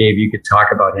Tennis. Dave, you could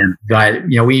talk about him. But,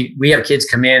 we have kids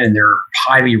come in and they're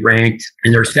highly ranked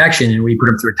in their section, and we put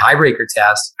them through a tiebreaker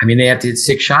test. They have to hit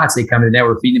 6 shots. They come in there,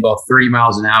 we're feeding the ball 30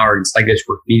 miles an hour. It's like this.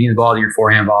 We're feeding the ball to your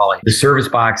forehand volley. The service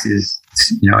box is,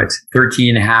 it's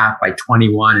 13.5 by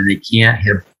 21, and they can't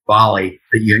hit a volley.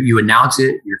 But you announce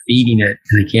it, you're feeding it,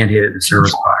 and they can't hit it in the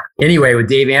service box. Anyway, with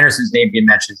Dave Anderson's name being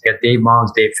mentioned, it's got Dave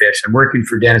Mullins, Dave Fish. I'm working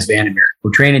for Dennis Vandermeer. We're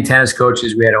training tennis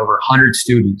coaches. We had over 100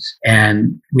 students,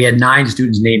 and we had 9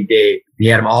 students named Dave. He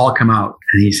had them all come out,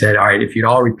 and he said, all right, if you'd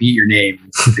all repeat your name.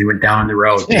 They went down the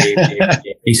road, Dave, Dave,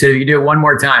 Dave. He said, if you do it one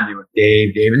more time, they went,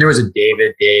 Dave, Dave. And there was a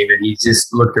David, and he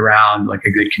just looked around like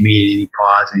a good comedian. He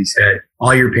paused, and he said,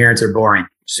 all your parents are boring.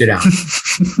 Sit down. For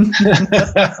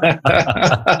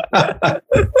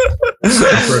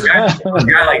a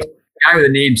guy with the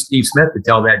name Steve Smith to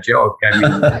tell that joke,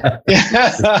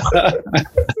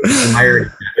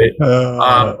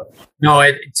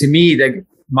 But to me,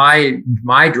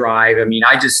 my drive, I mean,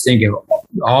 I just think of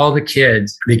all the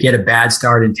kids that get a bad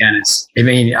start in tennis. I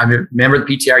mean, I'm a member of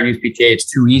the PTR, USPTA. It's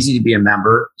too easy to be a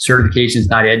member. Certification is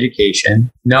not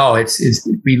education. No, it's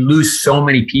we lose so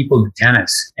many people to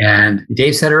tennis. And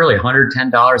Dave said earlier,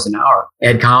 $110 an hour.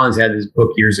 Ed Collins had this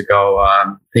book years ago.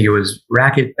 I think it was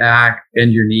Racket Back,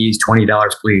 Bend Your Knees, $20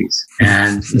 please.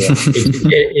 And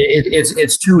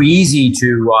it's too easy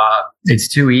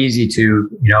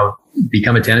to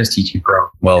become a tennis teaching pro.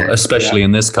 Well, especially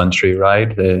in this country,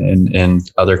 right? In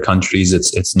other countries,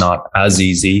 it's not as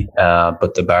easy,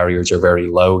 but the barriers are very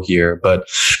low here. But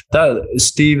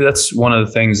Steve, that's one of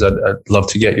the things that I'd love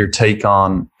to get your take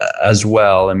on as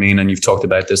well. I mean, and you've talked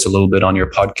about this a little bit on your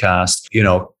podcast,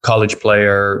 college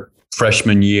player,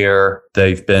 freshman year,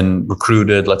 they've been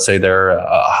recruited. Let's say they're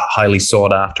a highly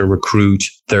sought after recruit.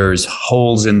 There's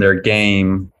holes in their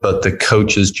game, but the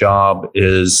coach's job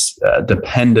is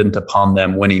dependent upon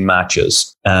them winning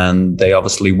matches. And they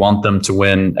obviously want them to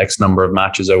win X number of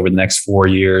matches over the next 4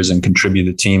 years and contribute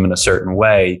to the team in a certain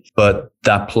way. But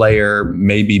that player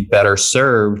may be better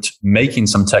served making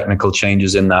some technical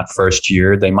changes in that first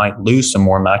year. They might lose some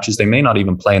more matches. They may not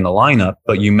even play in the lineup,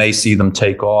 but you may see them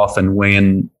take off and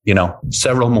win,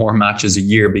 several more matches a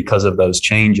year because of those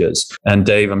changes. And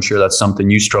Dave, I'm sure that's something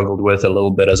you struggled with a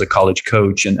little bit as a college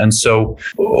coach. And so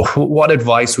what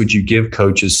advice would you give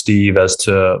coaches, Steve, as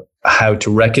to how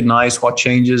to recognize what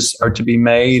changes are to be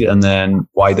made and then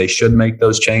why they should make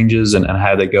those changes and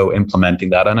how they go implementing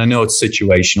that? And I know it's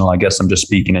situational. I guess I'm just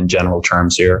speaking in general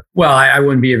terms here. Well, I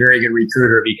wouldn't be a very good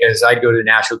recruiter because I'd go to the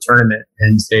national tournament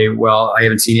and say, well, I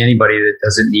haven't seen anybody that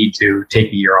doesn't need to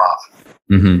take a year off.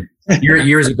 Mm-hmm.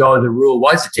 Years ago, the rule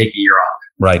was to take a year off.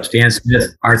 Right. Stan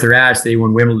Smith, Arthur Ashe, they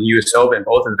won Wimbledon, US Open,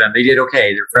 both of them. They did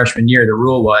okay. Their freshman year, the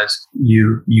rule was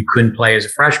you couldn't play as a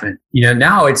freshman.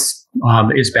 Now it's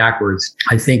backwards.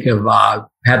 I think of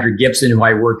Patrick Gibson, who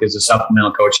I worked as a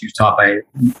supplemental coach. He was taught by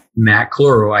Matt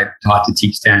Clure, who I taught to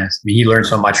teach tennis. I mean, he learned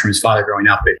so much from his father growing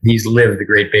up, but he's lived the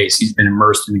great base. He's been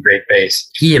immersed in the great base.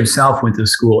 He himself went to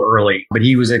school early, but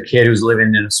he was a kid who was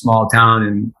living in a small town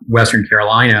in Western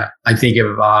Carolina. I think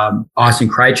of Austin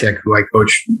Krajicek, who I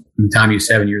coached from the time he was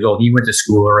 7 years old. He went to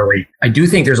school early. I do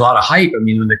think there's a lot of hype. I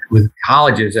mean, with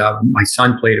colleges, my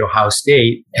son played at Ohio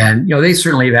State, and they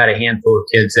certainly have had a handful of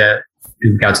kids that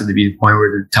who got to be the point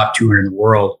where they're the top 200 in the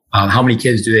world. How many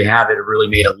kids do they have that have really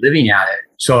made a living at it?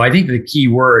 So I think the key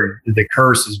word, the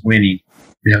curse, is winning.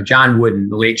 John Wooden,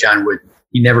 the late John Wooden,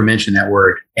 he never mentioned that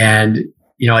word. And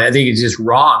I think it's just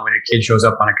wrong when a kid shows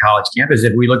up on a college campus.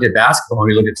 If we looked at basketball and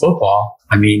we looked at football,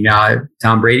 I mean,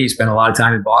 Tom Brady spent a lot of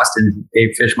time in Boston.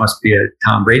 Dave Fish must be a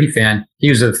Tom Brady fan. He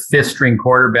was a fifth string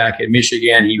quarterback at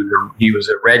Michigan. He was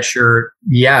a red shirt.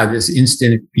 Yeah, this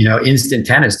instant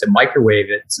tennis, to microwave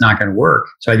it, it's not going to work.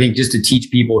 So I think just to teach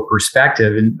people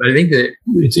perspective, but I think that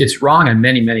it's wrong on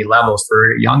many, many levels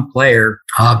for a young player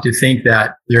to think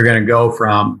that they're going to go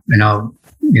from,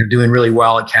 doing really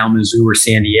well at Kalamazoo or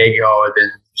San Diego and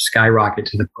then skyrocket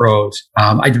to the pros.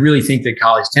 I really think that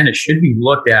college tennis should be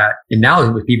looked at. And now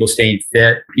with people staying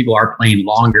fit, people are playing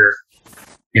longer.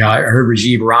 I heard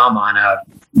Rajiv Ram on a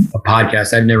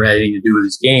podcast. I've never had anything to do with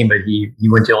his game, but he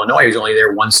went to Illinois. He was only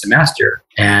there one semester.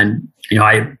 And,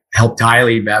 I helped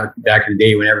Tiley back in the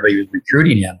day when everybody was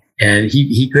recruiting him. And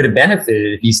he could have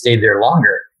benefited if he stayed there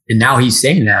longer. And now he's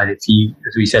saying that as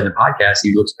we said in the podcast,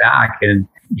 he looks back and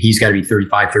he's got to be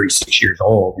 35, 36 years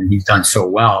old, and he's done so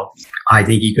well. I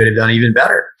think he could have done even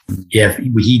better. If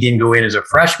he didn't go in as a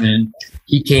freshman,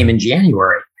 he came in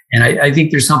January. And I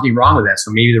think there's something wrong with that.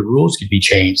 So maybe the rules could be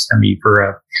changed. I mean,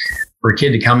 for a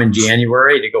kid to come in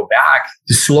January, to go back,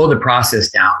 to slow the process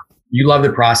down. You love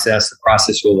the process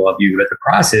will love you. But the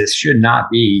process should not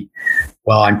be,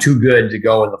 well, I'm too good to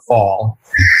go in the fall,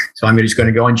 so I'm just going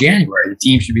to go in January. The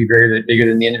team should be very bigger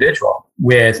than the individual.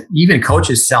 With even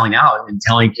coaches selling out and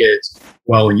telling kids,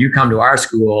 well, when you come to our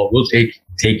school, we'll take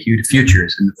you to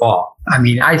futures in the fall. I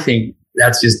mean, I think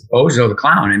that's just Bozo the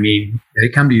clown. I mean, they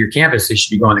come to your campus, they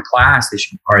should be going to class, they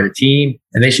should be part of the team,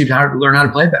 and they should learn how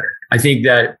to play better. I think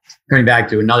that coming back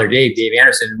to another Dave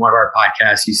Anderson, in one of our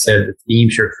podcasts, he said the theme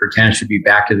for tennis should be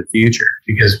back to the future,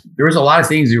 because there was a lot of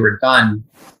things that were done.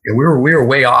 And we were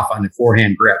way off on the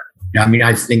forehand grip. I mean,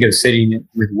 I think of sitting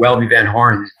with Welby Van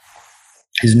Horn,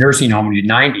 his nursing home when he was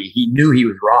 90. He knew he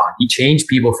was wrong. He changed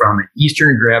people from an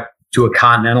Eastern grip to a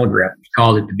continental grip. He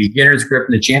called it the beginner's grip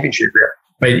and the championship grip.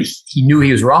 But he knew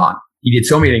he was wrong. He did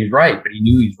so many things right, but he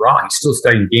knew he was wrong. He's still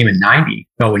studying the game in 90.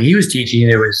 But when he was teaching,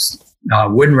 it was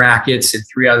wooden rackets, and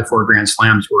 3 out of the 4 Grand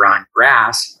Slams were on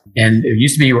grass. And it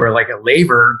used to be where like a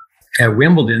laver at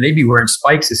Wimbledon, they'd be wearing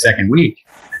spikes the second week.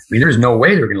 mean, there's no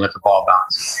way they're going to let the ball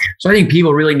bounce. So I think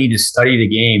people really need to study the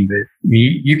game. But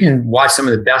you can watch some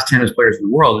of the best tennis players in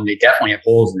the world, and they definitely have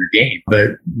holes in their game.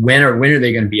 But when are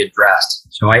they going to be addressed?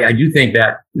 So I do think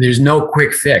that there's no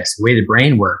quick fix. The way the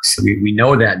brain works, we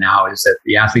know that now, is that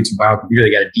the athletes are biocomputer.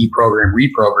 They got to deprogram,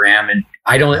 reprogram, and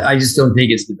I just don't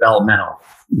think it's developmental.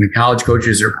 When college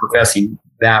coaches are professing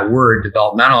that word,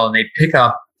 developmental, and they pick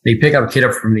up a kid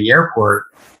up from the airport,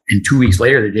 and 2 weeks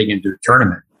later they take him to the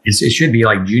tournament. It should be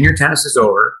like junior tennis is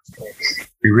over.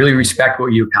 We really respect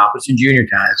what you accomplished in junior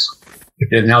tennis.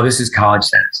 Now this is college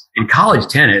tennis. And college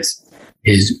tennis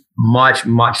is much,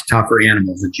 much tougher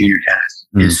animal than junior tennis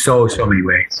in so many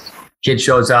ways. Kid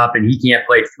shows up and he can't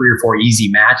play 3 or 4 easy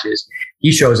matches.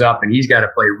 He shows up and he's got to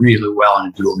play really well in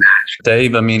a dual match.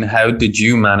 Dave, I mean, how did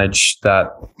you manage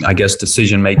that, I guess,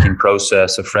 decision-making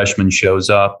process? A freshman shows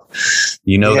up,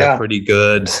 they're pretty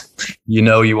good.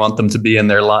 You want them to be in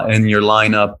your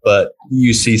lineup, but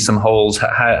you see some holes.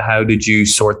 How did you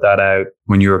sort that out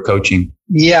when you were coaching?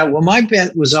 Yeah, well, my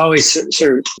bent was always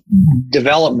sort of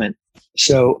development.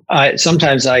 So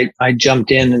sometimes I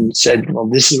jumped in and said, well,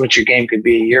 this is what your game could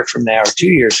be a year from now or 2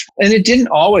 years. And it didn't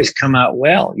always come out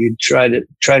well. You'd try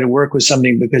to work with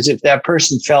something, because if that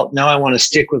person felt, no, I want to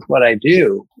stick with what I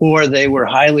do, or they were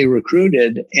highly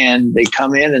recruited and they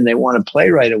come in and they want to play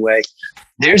right away,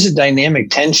 there's a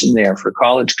dynamic tension there for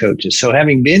college coaches. So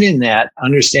having been in that,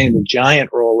 understanding the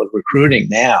giant role of recruiting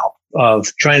now,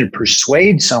 of trying to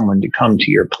persuade someone to come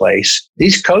to your place.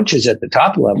 These coaches at the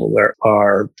top level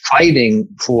are fighting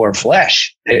for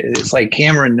flesh. It's like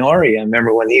Cameron Norrie. I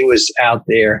remember when he was out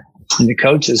there and the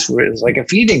coaches it was like a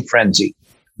feeding frenzy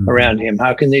around him.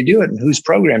 How can they do it? And whose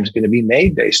program is going to be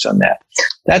made based on that?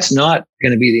 That's not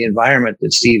going to be the environment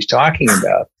that Steve's talking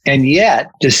about. And yet,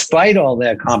 despite all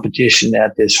that competition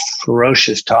at this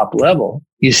ferocious top level,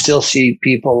 you still see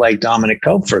people like Dominic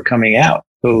Kopfer coming out,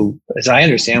 who, as I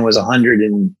understand, was 100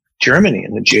 in Germany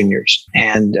in the juniors.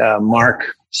 And Mark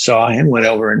saw him, went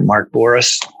over, and Mark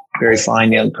Boris, very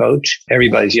fine young coach.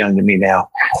 Everybody's young to me now.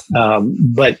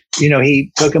 But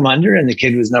he took him under, and the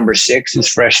kid was number 6 his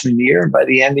freshman year. By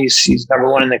the end, he's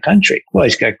number 1 in the country. Well,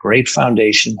 he's got great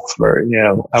foundation for,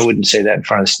 I wouldn't say that in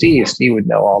front of Steve. Steve would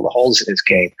know all the holes in his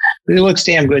game. But he looks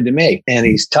damn good to me. And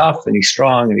he's tough, and he's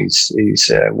strong, and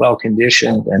he's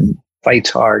well-conditioned and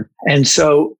fights hard. And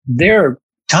so there are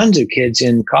tons of kids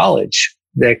in college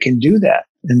that can do that.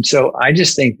 And so I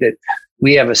just think that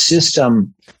we have a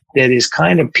system that is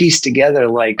kind of pieced together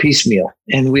like piecemeal,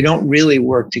 and we don't really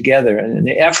work together. And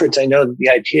the efforts, I know that the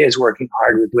ITA is working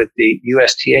hard with the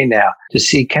USTA now to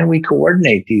see, can we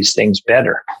coordinate these things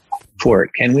better for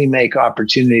it? Can we make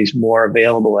opportunities more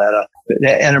available at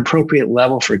an appropriate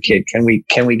level for a kid? Can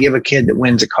we give a kid that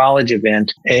wins a college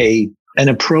event an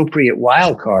appropriate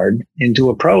wild card into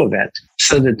a pro event,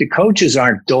 so that the coaches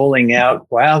aren't doling out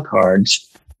wild cards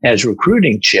as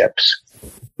recruiting chips,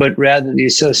 but rather the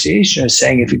association is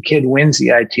saying, if a kid wins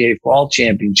the ITA Fall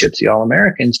Championships, the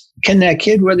All-Americans, can that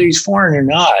kid, whether he's foreign or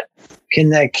not, can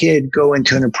that kid go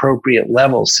into an appropriate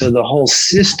level? So the whole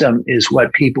system is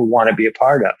what people want to be a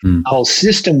part of. The whole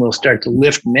system will start to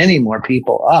lift many more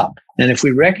people up. And if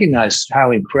we recognize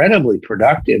how incredibly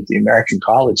productive the American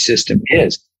college system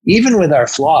is, even with our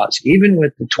flaws, even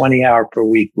with the 20-hour per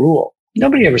week rule,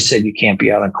 nobody ever said you can't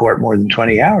be out on court more than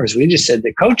 20 hours. We just said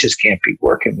the coaches can't be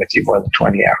working with you more than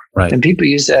 20 hours. Right. And people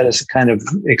use that as a kind of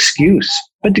excuse.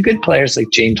 But the good players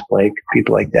like James Blake,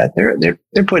 people like that,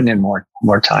 they're putting in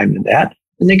more time than that.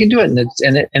 And they can do it,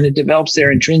 and it develops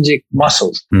their intrinsic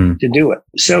muscles to do it.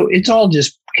 So it's all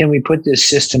just, can we put this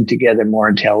system together more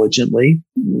intelligently?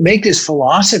 Make this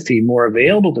philosophy more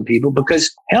available to people, because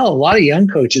hell, a lot of young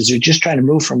coaches are just trying to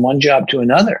move from one job to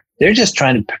another. They're just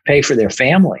trying to pay for their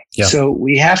family. Yeah. So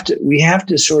we have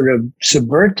to sort of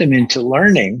subvert them into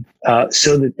learning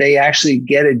so that they actually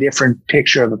get a different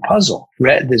picture of a puzzle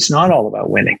that's not all about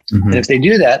winning. Mm-hmm. And if they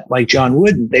do that, like John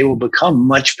Wooden, they will become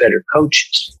much better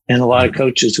coaches. And a lot of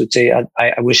coaches would say,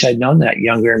 I wish I'd known that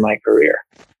younger in my career.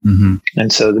 Mm-hmm.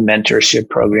 And so the mentorship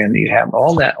program that you have,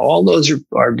 all those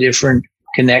are different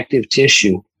connective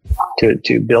tissue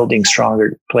to building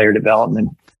stronger player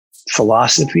development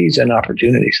philosophies and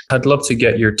opportunities. I'd love to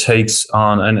get your takes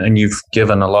on, and you've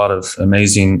given a lot of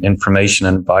amazing information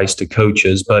and advice to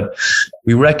coaches, but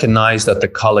we recognize that the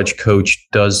college coach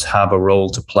does have a role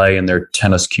to play in their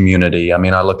tennis community. I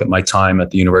mean, I look at my time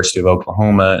at the University of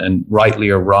Oklahoma, and rightly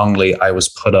or wrongly, I was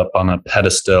put up on a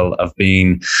pedestal of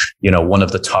being, one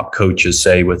of the top coaches,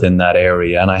 say, within that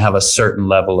area. And I have a certain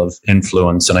level of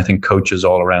influence, and I think coaches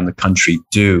all around the country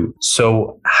do.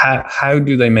 So how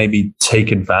do they maybe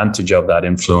take advantage of that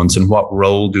influence, and what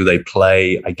role do they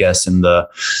play, I guess, in the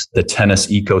tennis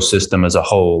ecosystem as a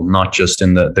whole, not just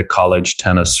in the college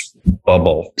tennis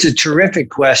bubble? It's a terrific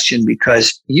question,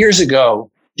 because years ago,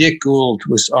 Dick Gould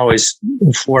was always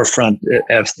the forefront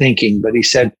of thinking, but he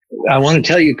said, I want to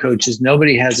tell you, coaches,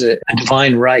 nobody has a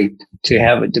divine right to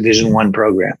have a Division I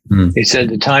program. He said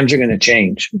the times are going to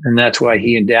change. And that's why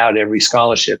he endowed every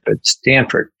scholarship at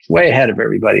Stanford, way ahead of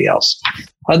everybody else.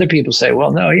 Other people say,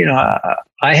 well, no,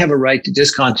 I have a right to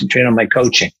just concentrate on my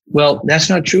coaching. Well, that's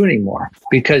not true anymore,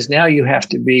 because now you have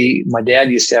to be, my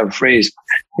dad used to have a phrase,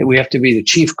 that we have to be the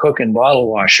chief cook and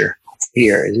bottle washer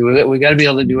here. We got to be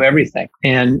able to do everything.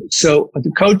 And so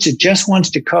the coach that just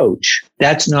wants to coach,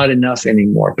 that's not enough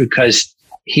anymore, because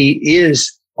he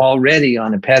is already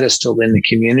on a pedestal in the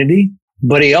community,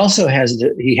 but he also has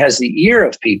the ear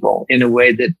of people in a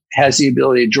way that has the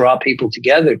ability to draw people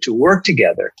together, to work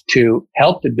together, to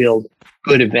help to build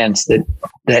good events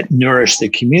that nourish the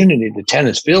community, the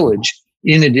tennis village,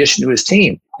 in addition to his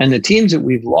team. And the teams that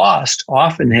we've lost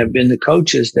often have been the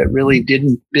coaches that really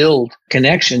didn't build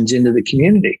connections into the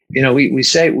community. We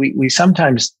say, we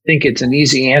sometimes think it's an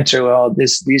easy answer. Well,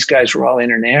 these guys were all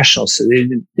international, so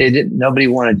nobody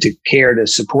wanted to care to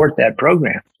support that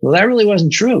program. Well, that really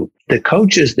wasn't true. The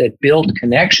coaches that built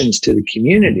connections to the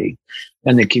community,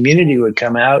 and the community would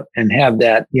come out and have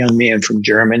that young man from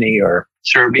Germany or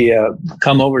Serbia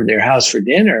come over to their house for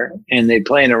dinner, and they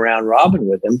play in a round robin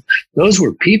with them. Those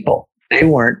were people. They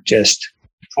weren't just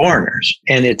foreigners.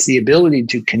 And it's the ability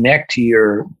to connect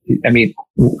to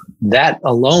that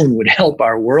alone would help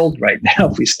our world right now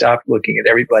if we stop looking at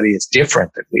everybody as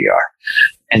different than we are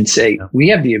and say, we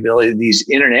have the ability, these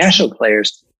international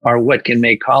players are what can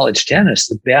make college tennis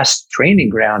the best training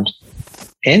ground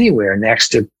anywhere next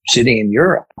to sitting in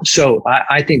Europe. So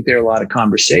I think there are a lot of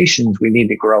conversations we need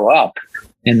to grow up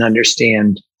and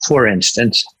understand. For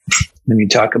instance, when you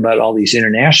talk about all these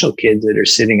international kids that are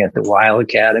sitting at the Weil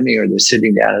Academy, or they're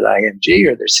sitting down at IMG,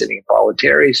 or they're sitting at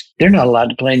Bollettieri's, they're not allowed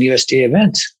to play in USTA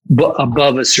events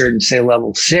above a certain, say,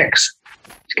 level 6.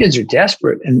 These kids are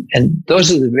desperate. And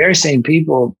those are the very same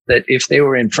people that if they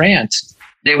were in France,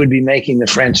 they would be making the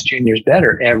French juniors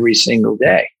better every single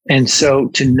day. And so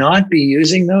to not be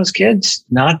using those kids,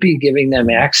 not be giving them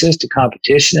access to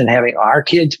competition and having our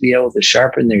kids be able to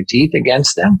sharpen their teeth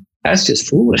against them, that's just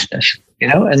foolishness,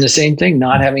 And the same thing,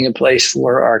 not having a place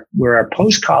for where our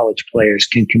post-college players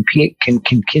can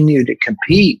continue to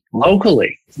compete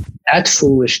locally. That's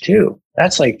foolish too.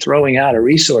 That's like throwing out a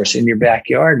resource in your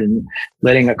backyard and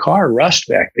letting a car rust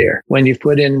back there when you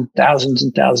put in thousands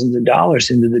and thousands of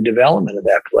dollars into the development of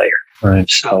that player. Right.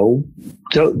 So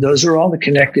those are all the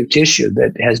connective tissue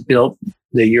that has built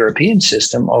the European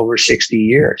system over 60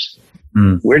 years.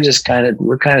 We're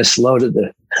kind of slow to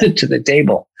the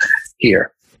table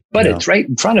here, but it's right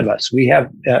in front of us. We have,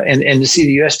 and to see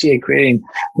the USTA creating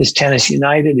this Tennis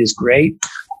United is great,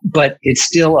 but it's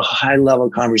still a high level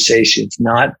conversation.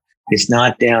 It's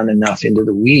not down enough into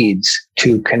the weeds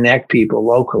to connect people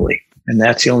locally. And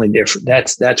that's the only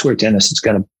difference. That's where tennis is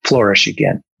going to flourish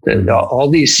again. All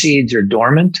these seeds are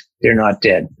dormant. They're not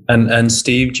dead. And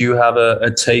Steve, do you have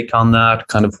a take on that?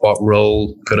 Kind of what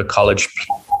role could a college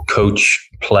coach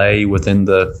play within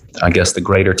the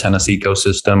greater tennis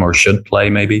ecosystem, or should play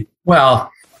maybe?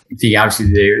 Well, I think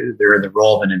obviously they're in the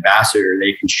role of an ambassador.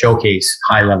 They can showcase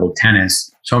high level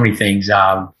tennis. So many things.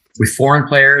 With foreign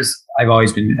players, I've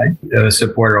always been a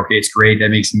supporter. Okay, it's great. That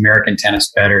makes American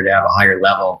tennis better to have a higher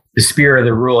level. The spirit of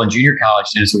the rule in junior college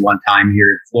tennis at one time here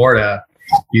in Florida,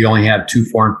 you only have 2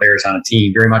 foreign players on a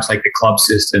team, very much like the club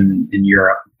system in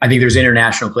Europe. I think there's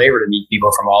international flavor to meet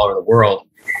people from all over the world.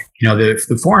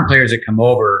 The foreign players that come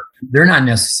over, they're not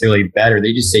necessarily better.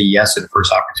 They just say yes to the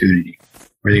first opportunity,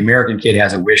 where the American kid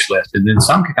has a wish list. And then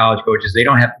some college coaches, they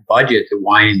don't have the budget to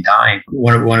wine and dine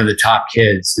one of the top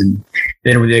kids. And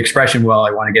then with the expression, well,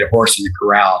 I want to get a horse in the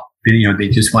corral. They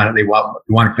just want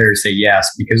a player to say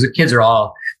yes, because the kids are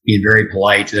all being very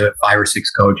polite to the 5 or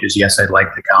 6 coaches. Yes, I'd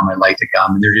like to come. And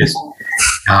they're just,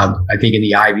 I think in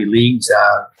the Ivy Leagues,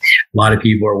 a lot of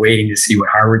people are waiting to see what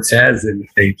Harvard says. And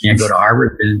if they can't go to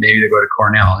Harvard, then maybe they go to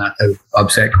Cornell, not to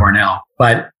upset Cornell.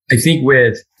 But I think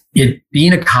with it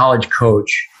being a college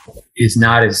coach is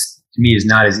not as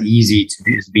easy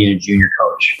as being a junior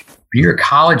coach. when you're a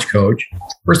college coach,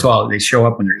 first of all, they show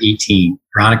up when they're 18.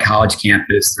 They're on a college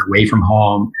campus. They're away from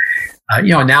home.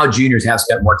 Now juniors have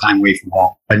spent more time away from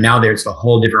home, but now there's a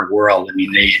whole different world. I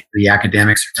mean, the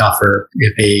academics are tougher.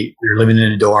 If they're living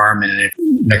in a dorm and if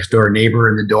next door neighbor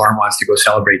in the dorm wants to go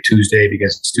celebrate Tuesday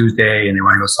because it's Tuesday and they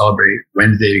want to go celebrate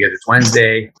Wednesday because it's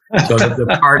Wednesday. So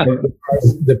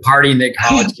the partying that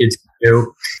college kids can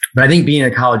do. But I think being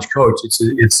a college coach,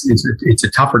 it's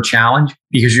a tougher challenge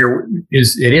because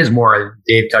it is more,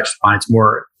 Dave touched upon, it's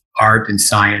more art and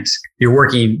science. You're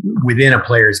working within a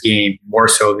player's game more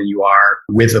so than you are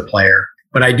with a player.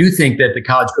 But I do think that the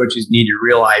college coaches need to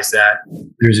realize that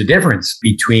there's a difference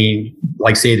between,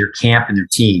 like, say, their camp and their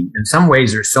team. In some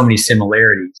ways, there's so many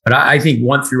similarities. But I think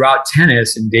one throughout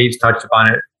tennis, and Dave's touched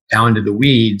upon it down to the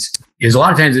weeds, is a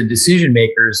lot of times the decision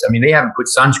makers, I mean, they haven't put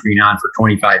sunscreen on for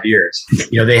 25 years.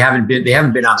 They haven't been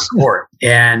on the court,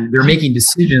 and they're making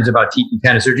decisions about teaching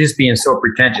tennis. They're just being so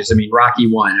pretentious. I mean, Rocky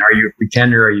 1, are you a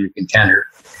pretender or are you a contender?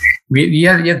 You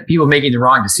have people making the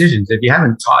wrong decisions. If you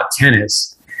haven't taught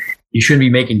tennis, you shouldn't be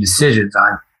making decisions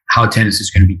on how tennis is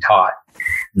going to be taught.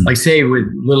 Like, say, with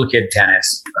little kid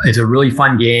tennis, it's a really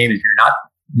fun game. If you're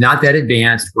not that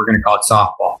advanced, we're going to call it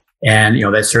softball. And,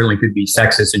 that certainly could be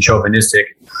sexist and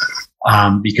chauvinistic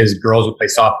because girls will play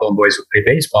softball and boys will play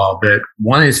baseball, but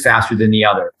one is faster than the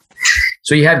other.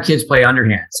 So you have kids play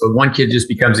underhand. So one kid just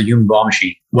becomes a human ball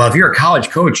machine. Well, if you're a college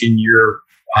coach and you're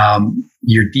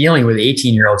dealing with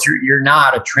 18-year-olds, you're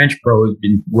not a trench pro who's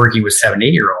been working with 7,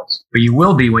 8-year-olds, but you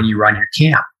will be when you run your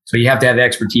camp. So you have to have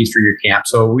expertise for your camp.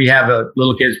 So we have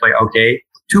little kids play,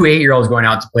 2 8-year-olds going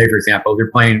out to play, for example, they're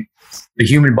playing the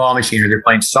human ball machine, or they're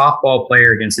playing softball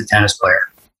player against a tennis player.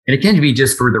 And it can be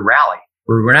just for the rally.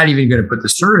 We're not even going to put the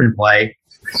serve in play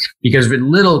because with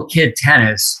little kid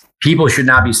tennis, people should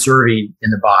not be serving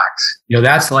in the box.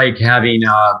 That's like having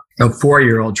a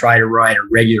 4-year-old try to ride a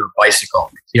regular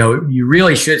bicycle. You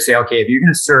really should say, okay, if you're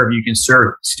going to serve, you can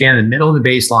serve, stand in the middle of the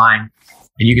baseline,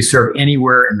 and you can serve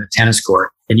anywhere in the tennis court.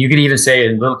 And you can even say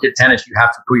in little kid tennis, you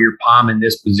have to put your palm in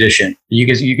this position. You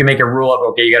can make a rule of,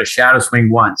 okay, you got to shadow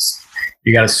swing once.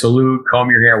 You got to salute,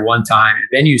 comb your hair one time, and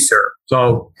then you serve.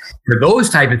 So for those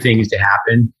type of things to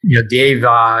happen, Dave,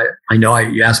 I know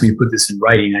you asked me to put this in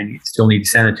writing. I still need to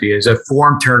send it to you. It's a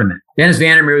form tournament. Dennis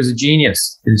Van der Meer was a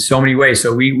genius in so many ways.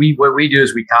 So what we do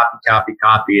is we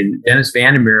copy. And Dennis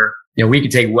Van der Meer, we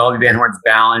could take Welby Van Horn's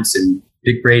balance and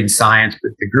Dick Braden's science,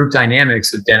 but the group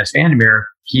dynamics of Dennis Van der Meer,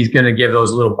 he's going to give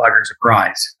those little buggers a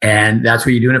prize. And that's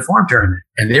what you do in a form tournament.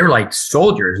 And they're like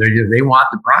soldiers. They want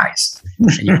the prize.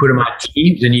 And you put them on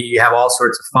teams and you have all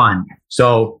sorts of fun.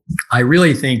 So I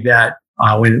really think that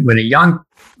when a young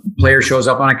player shows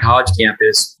up on a college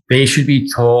campus, they should be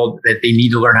told that they need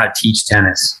to learn how to teach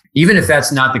tennis. Even if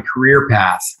that's not the career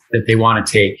path that they want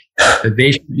to take, that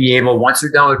they should be able, once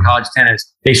they're done with college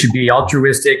tennis, they should be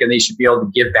altruistic and they should be able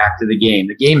to give back to the game.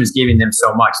 The game is giving them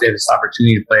so much. They have this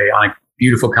opportunity to play on a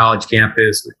beautiful college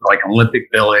campus with like an Olympic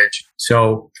Village.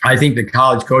 So I think the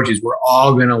college coaches, we're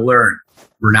all going to learn.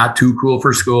 We're not too cool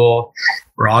for school.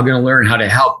 We're all going to learn how to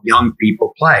help young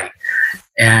people play.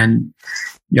 And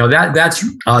that's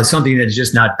something that's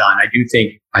just not done. I do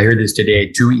think, I heard this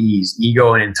today, 2 E's,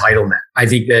 ego and entitlement. I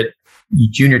think that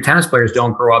junior tennis players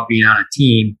don't grow up being on a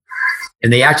team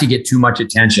and they actually get too much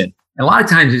attention. And a lot of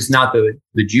times it's not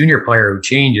the junior player who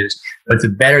changes, but the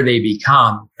better they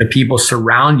become, the people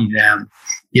surrounding them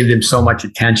give them so much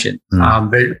attention.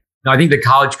 But I think the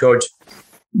college coach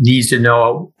needs to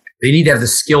know, they need to have the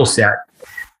skill set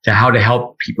to how to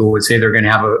help people. Would say they're going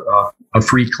to have a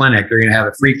free clinic. They're going to have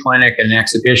a free clinic and an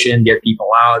exhibition, get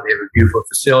people out. They have a beautiful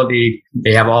facility.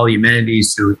 They have all the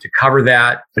amenities to cover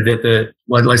that.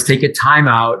 But let's take a time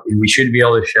out and we should be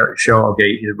able to show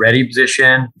okay, the ready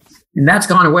position. And that's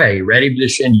gone away. Ready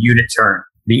position, unit turn.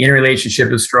 The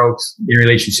interrelationship of strokes,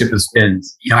 interrelationship of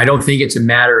spins. I don't think it's a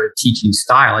matter of teaching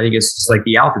style. I think it's just like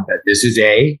the alphabet. This is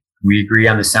A. We agree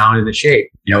on the sound and the shape.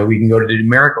 We can go to the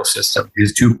numerical system.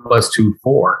 Is 2 + 2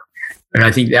 4? And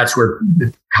I think that's where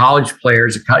the college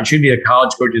players, it should be a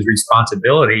college coach's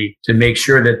responsibility to make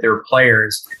sure that their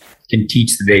players can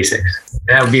teach the basics.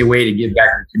 That would be a way to give back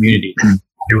to the community.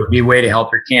 It would be a way to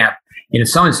help their camp. And if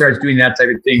someone starts doing that type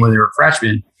of thing when they're a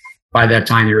freshman, by that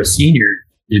time they're a senior,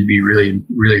 it'd be really,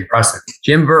 really impressive.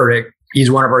 Jim Burdick,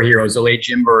 he's one of our heroes, the late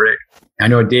Jim Burdick. I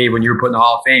know, Dave, when you were put in the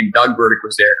Hall of Fame, Doug Burdick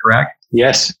was there, correct?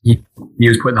 Yes. He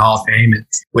was put in the Hall of Fame. And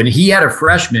when he had a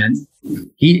freshman,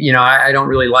 I don't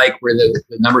really like where the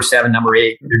number 7, number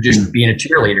 8, they're just being a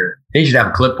cheerleader. They should have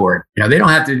a clipboard. They don't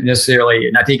have to necessarily,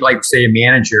 and I think like say a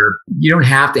manager, you don't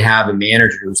have to have a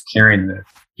manager who's carrying the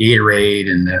Gatorade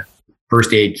and the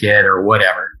first aid kit or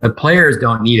whatever. The players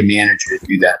don't need a manager to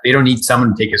do that. They don't need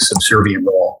someone to take a subservient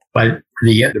role. But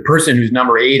the person who's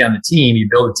number 8 on the team, you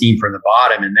build a team from the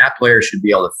bottom, and that player should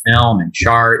be able to film and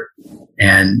chart.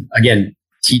 And again,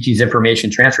 teaching information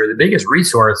transfer. The biggest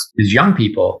resource is young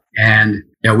people. And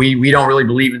we don't really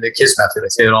believe in the KISS method. I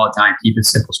say it all the time, keep it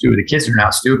simple, stupid. The kids are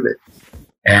not stupid.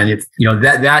 And if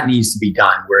that needs to be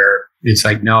done, where it's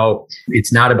like, no,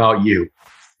 it's not about you.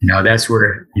 That's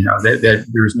where, that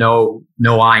there's no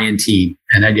I in team.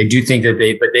 And I do think that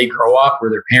they grow up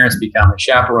where their parents become a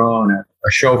chaperone,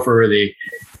 a chauffeur. They're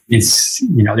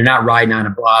not riding on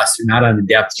a bus. They're not on the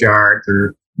depth chart.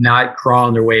 They're not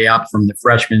crawling their way up from the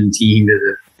freshman team to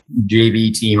the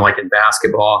JV team, like in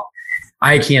basketball.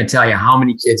 I can't tell you how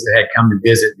many kids that had come to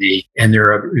visit me, and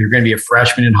they're going to be a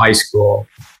freshman in high school,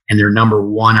 and they're number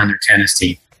 1 on their tennis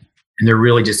team. And they're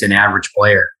really just an average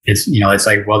player. It's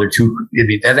like, well,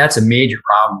 that's a major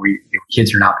problem where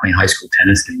kids are not playing high school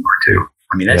tennis anymore too.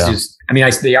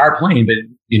 They are playing, but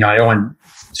I don't want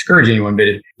to discourage anyone, but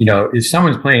if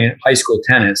someone's playing high school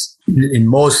tennis, in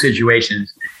most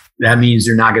situations, that means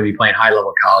they're not going to be playing high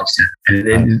level college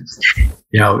tennis.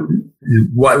 And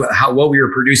what we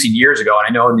were producing years ago, and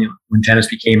I know when tennis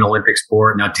became an Olympic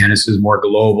sport, now tennis is more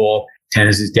global.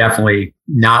 Tennis is definitely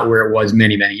not where it was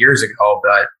many, many years ago.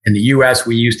 But in the U.S.,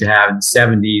 we used to have in the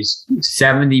 70s,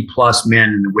 70 plus men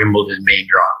in the Wimbledon main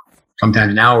draw.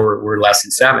 Sometimes now we're less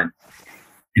than 7.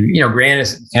 And, granted,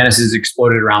 tennis has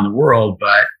exploded around the world,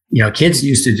 but, kids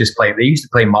used to just play. They used to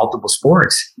play multiple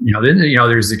sports.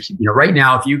 Right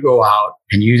now, if you go out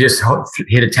and you just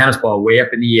hit a tennis ball way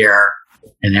up in the air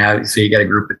and say you got a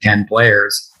group of 10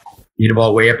 players, you hit a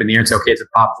ball way up in the air and say, okay, it's a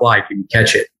pop fly, you can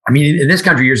catch it. In this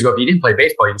country years ago, if you didn't play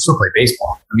baseball, you can still play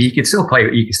baseball. You can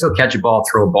still catch a ball,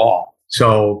 throw a ball.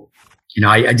 So,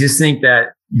 I just think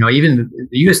that, even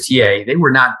the USTA, they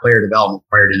were not player development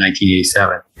prior to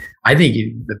 1987. I think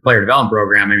the player development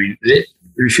program,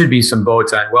 there should be some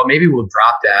votes on, well, maybe we'll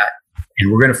drop that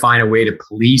and we're going to find a way to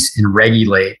police and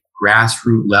regulate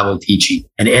grassroots level teaching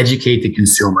and educate the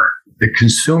consumer. The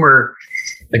consumer,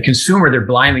 they're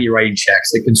blindly writing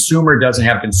checks. The consumer doesn't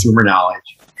have consumer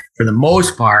knowledge. For the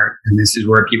most part, and this is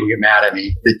where people get mad at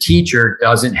me, the teacher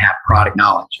doesn't have product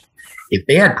knowledge. If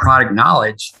they had product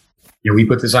knowledge, we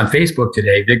put this on Facebook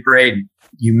today, Vic Braden,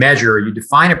 you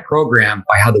define a program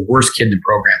by how the worst kid in the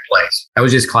program plays. That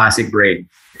was just classic Braden.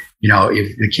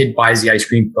 If the kid buys the ice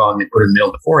cream cone, they put it in the middle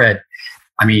of the forehead.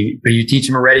 But you teach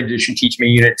them already, you should teach them a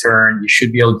unit turn. You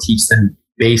should be able to teach them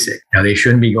basic. They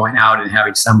shouldn't be going out and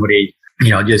having somebody,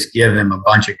 just give them a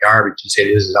bunch of garbage and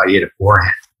say, this is how you hit a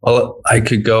forehand. Well, I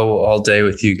could go all day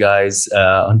with you guys.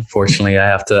 Unfortunately, I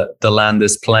have to land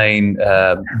this plane.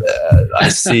 I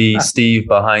see Steve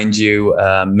behind you,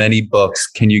 many books.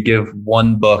 Can you give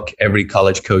one book every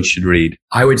college coach should read?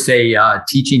 I would say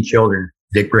Teaching Children,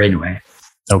 Dick Braden Way.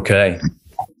 Okay.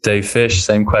 Dave Fish,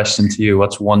 same question to you.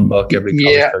 What's one book every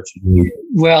college coach should read?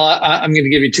 Well, I'm going to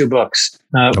give you 2 books.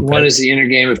 Okay. One is the Inner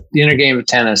Game of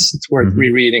Tennis. It's worth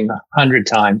rereading 100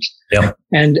 times. Yep.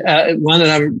 And one that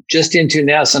I'm just into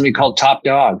now, something called Top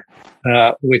Dog,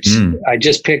 which I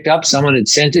just picked up. Someone had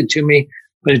sent it to me,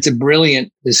 but it's a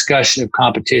brilliant discussion of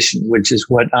competition, which is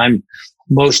what I'm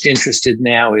most interested in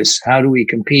now, is how do we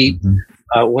compete?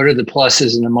 What are the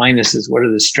pluses and the minuses? What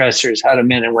are the stressors? How do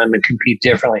men and women compete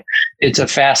differently? It's a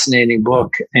fascinating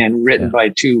book and written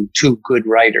by two good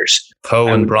writers. Poe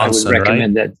and Bronson, I would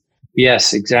recommend that.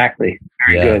 Yes, exactly.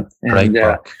 Very good.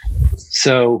 And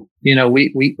so,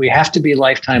 we have to be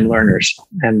lifetime learners.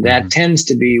 And that tends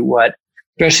to be what,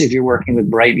 especially if you're working with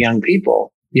bright young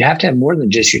people, you have to have more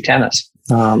than just your tennis.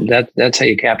 That's how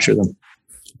you capture them.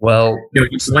 Well,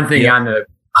 one thing on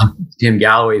Tim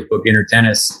Galloway's book, Inner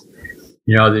Tennis,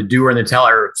 the doer and the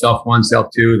teller, self 1,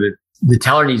 self 2, the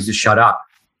teller needs to shut up.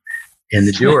 And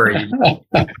the doer,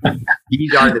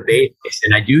 these are the basics.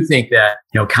 And I do think that,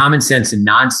 common sense and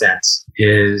nonsense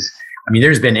is,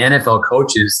 there's been NFL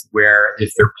coaches where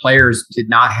if their players did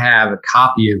not have a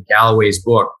copy of Galloway's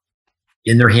book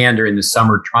in their hand during the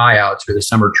summer tryouts or the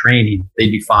summer training, they'd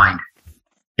be fined.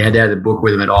 They had to have the book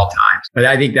with them at all times. But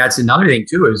I think that's another thing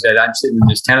too, is that I'm sitting in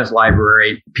this tennis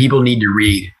library. People need to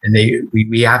read, and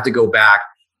we have to go back.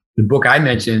 The book I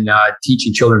mentioned,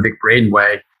 Teaching Children Vic Braden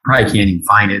Way, probably can't even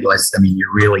find it unless,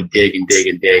 you really dig and dig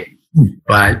and dig.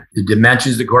 But the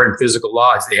dimensions of the court and physical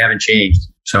laws, they haven't changed.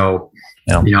 So,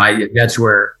 that's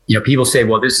where, people say,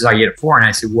 well, this is how you get a forehand.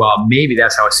 I said, well, maybe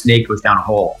that's how a snake goes down a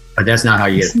hole, but that's not how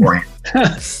you get a forehand.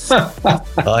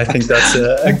 I think that's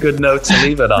a good note to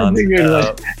leave it on.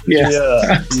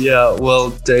 Yeah.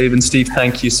 Well, Dave and Steve,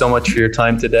 thank you so much for your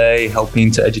time today,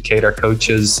 helping to educate our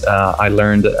coaches. I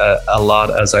learned a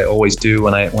lot, as I always do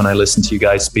when I listen to you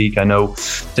guys speak. I know,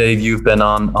 Dave, you've been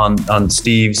on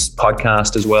Steve's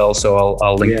podcast as well, so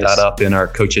I'll link that up in our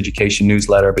coach education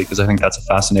newsletter, because I think that's a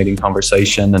fascinating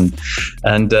conversation.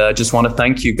 And just want to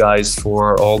thank you guys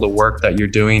for all the work that you're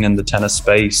doing in the tennis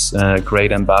space.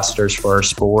 Great ambassadors for our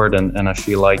sport, and I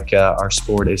feel like our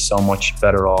sport is so much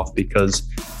better off because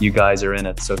you guys are in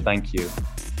it. So thank you.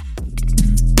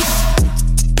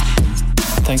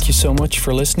 Thank you so much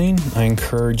for listening. I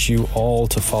encourage you all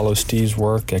to follow Steve's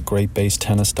work at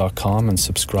greatbasetennis.com and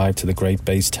subscribe to the Great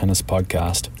Base Tennis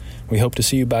podcast. We hope to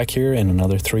see you back here in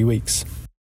another 3 weeks.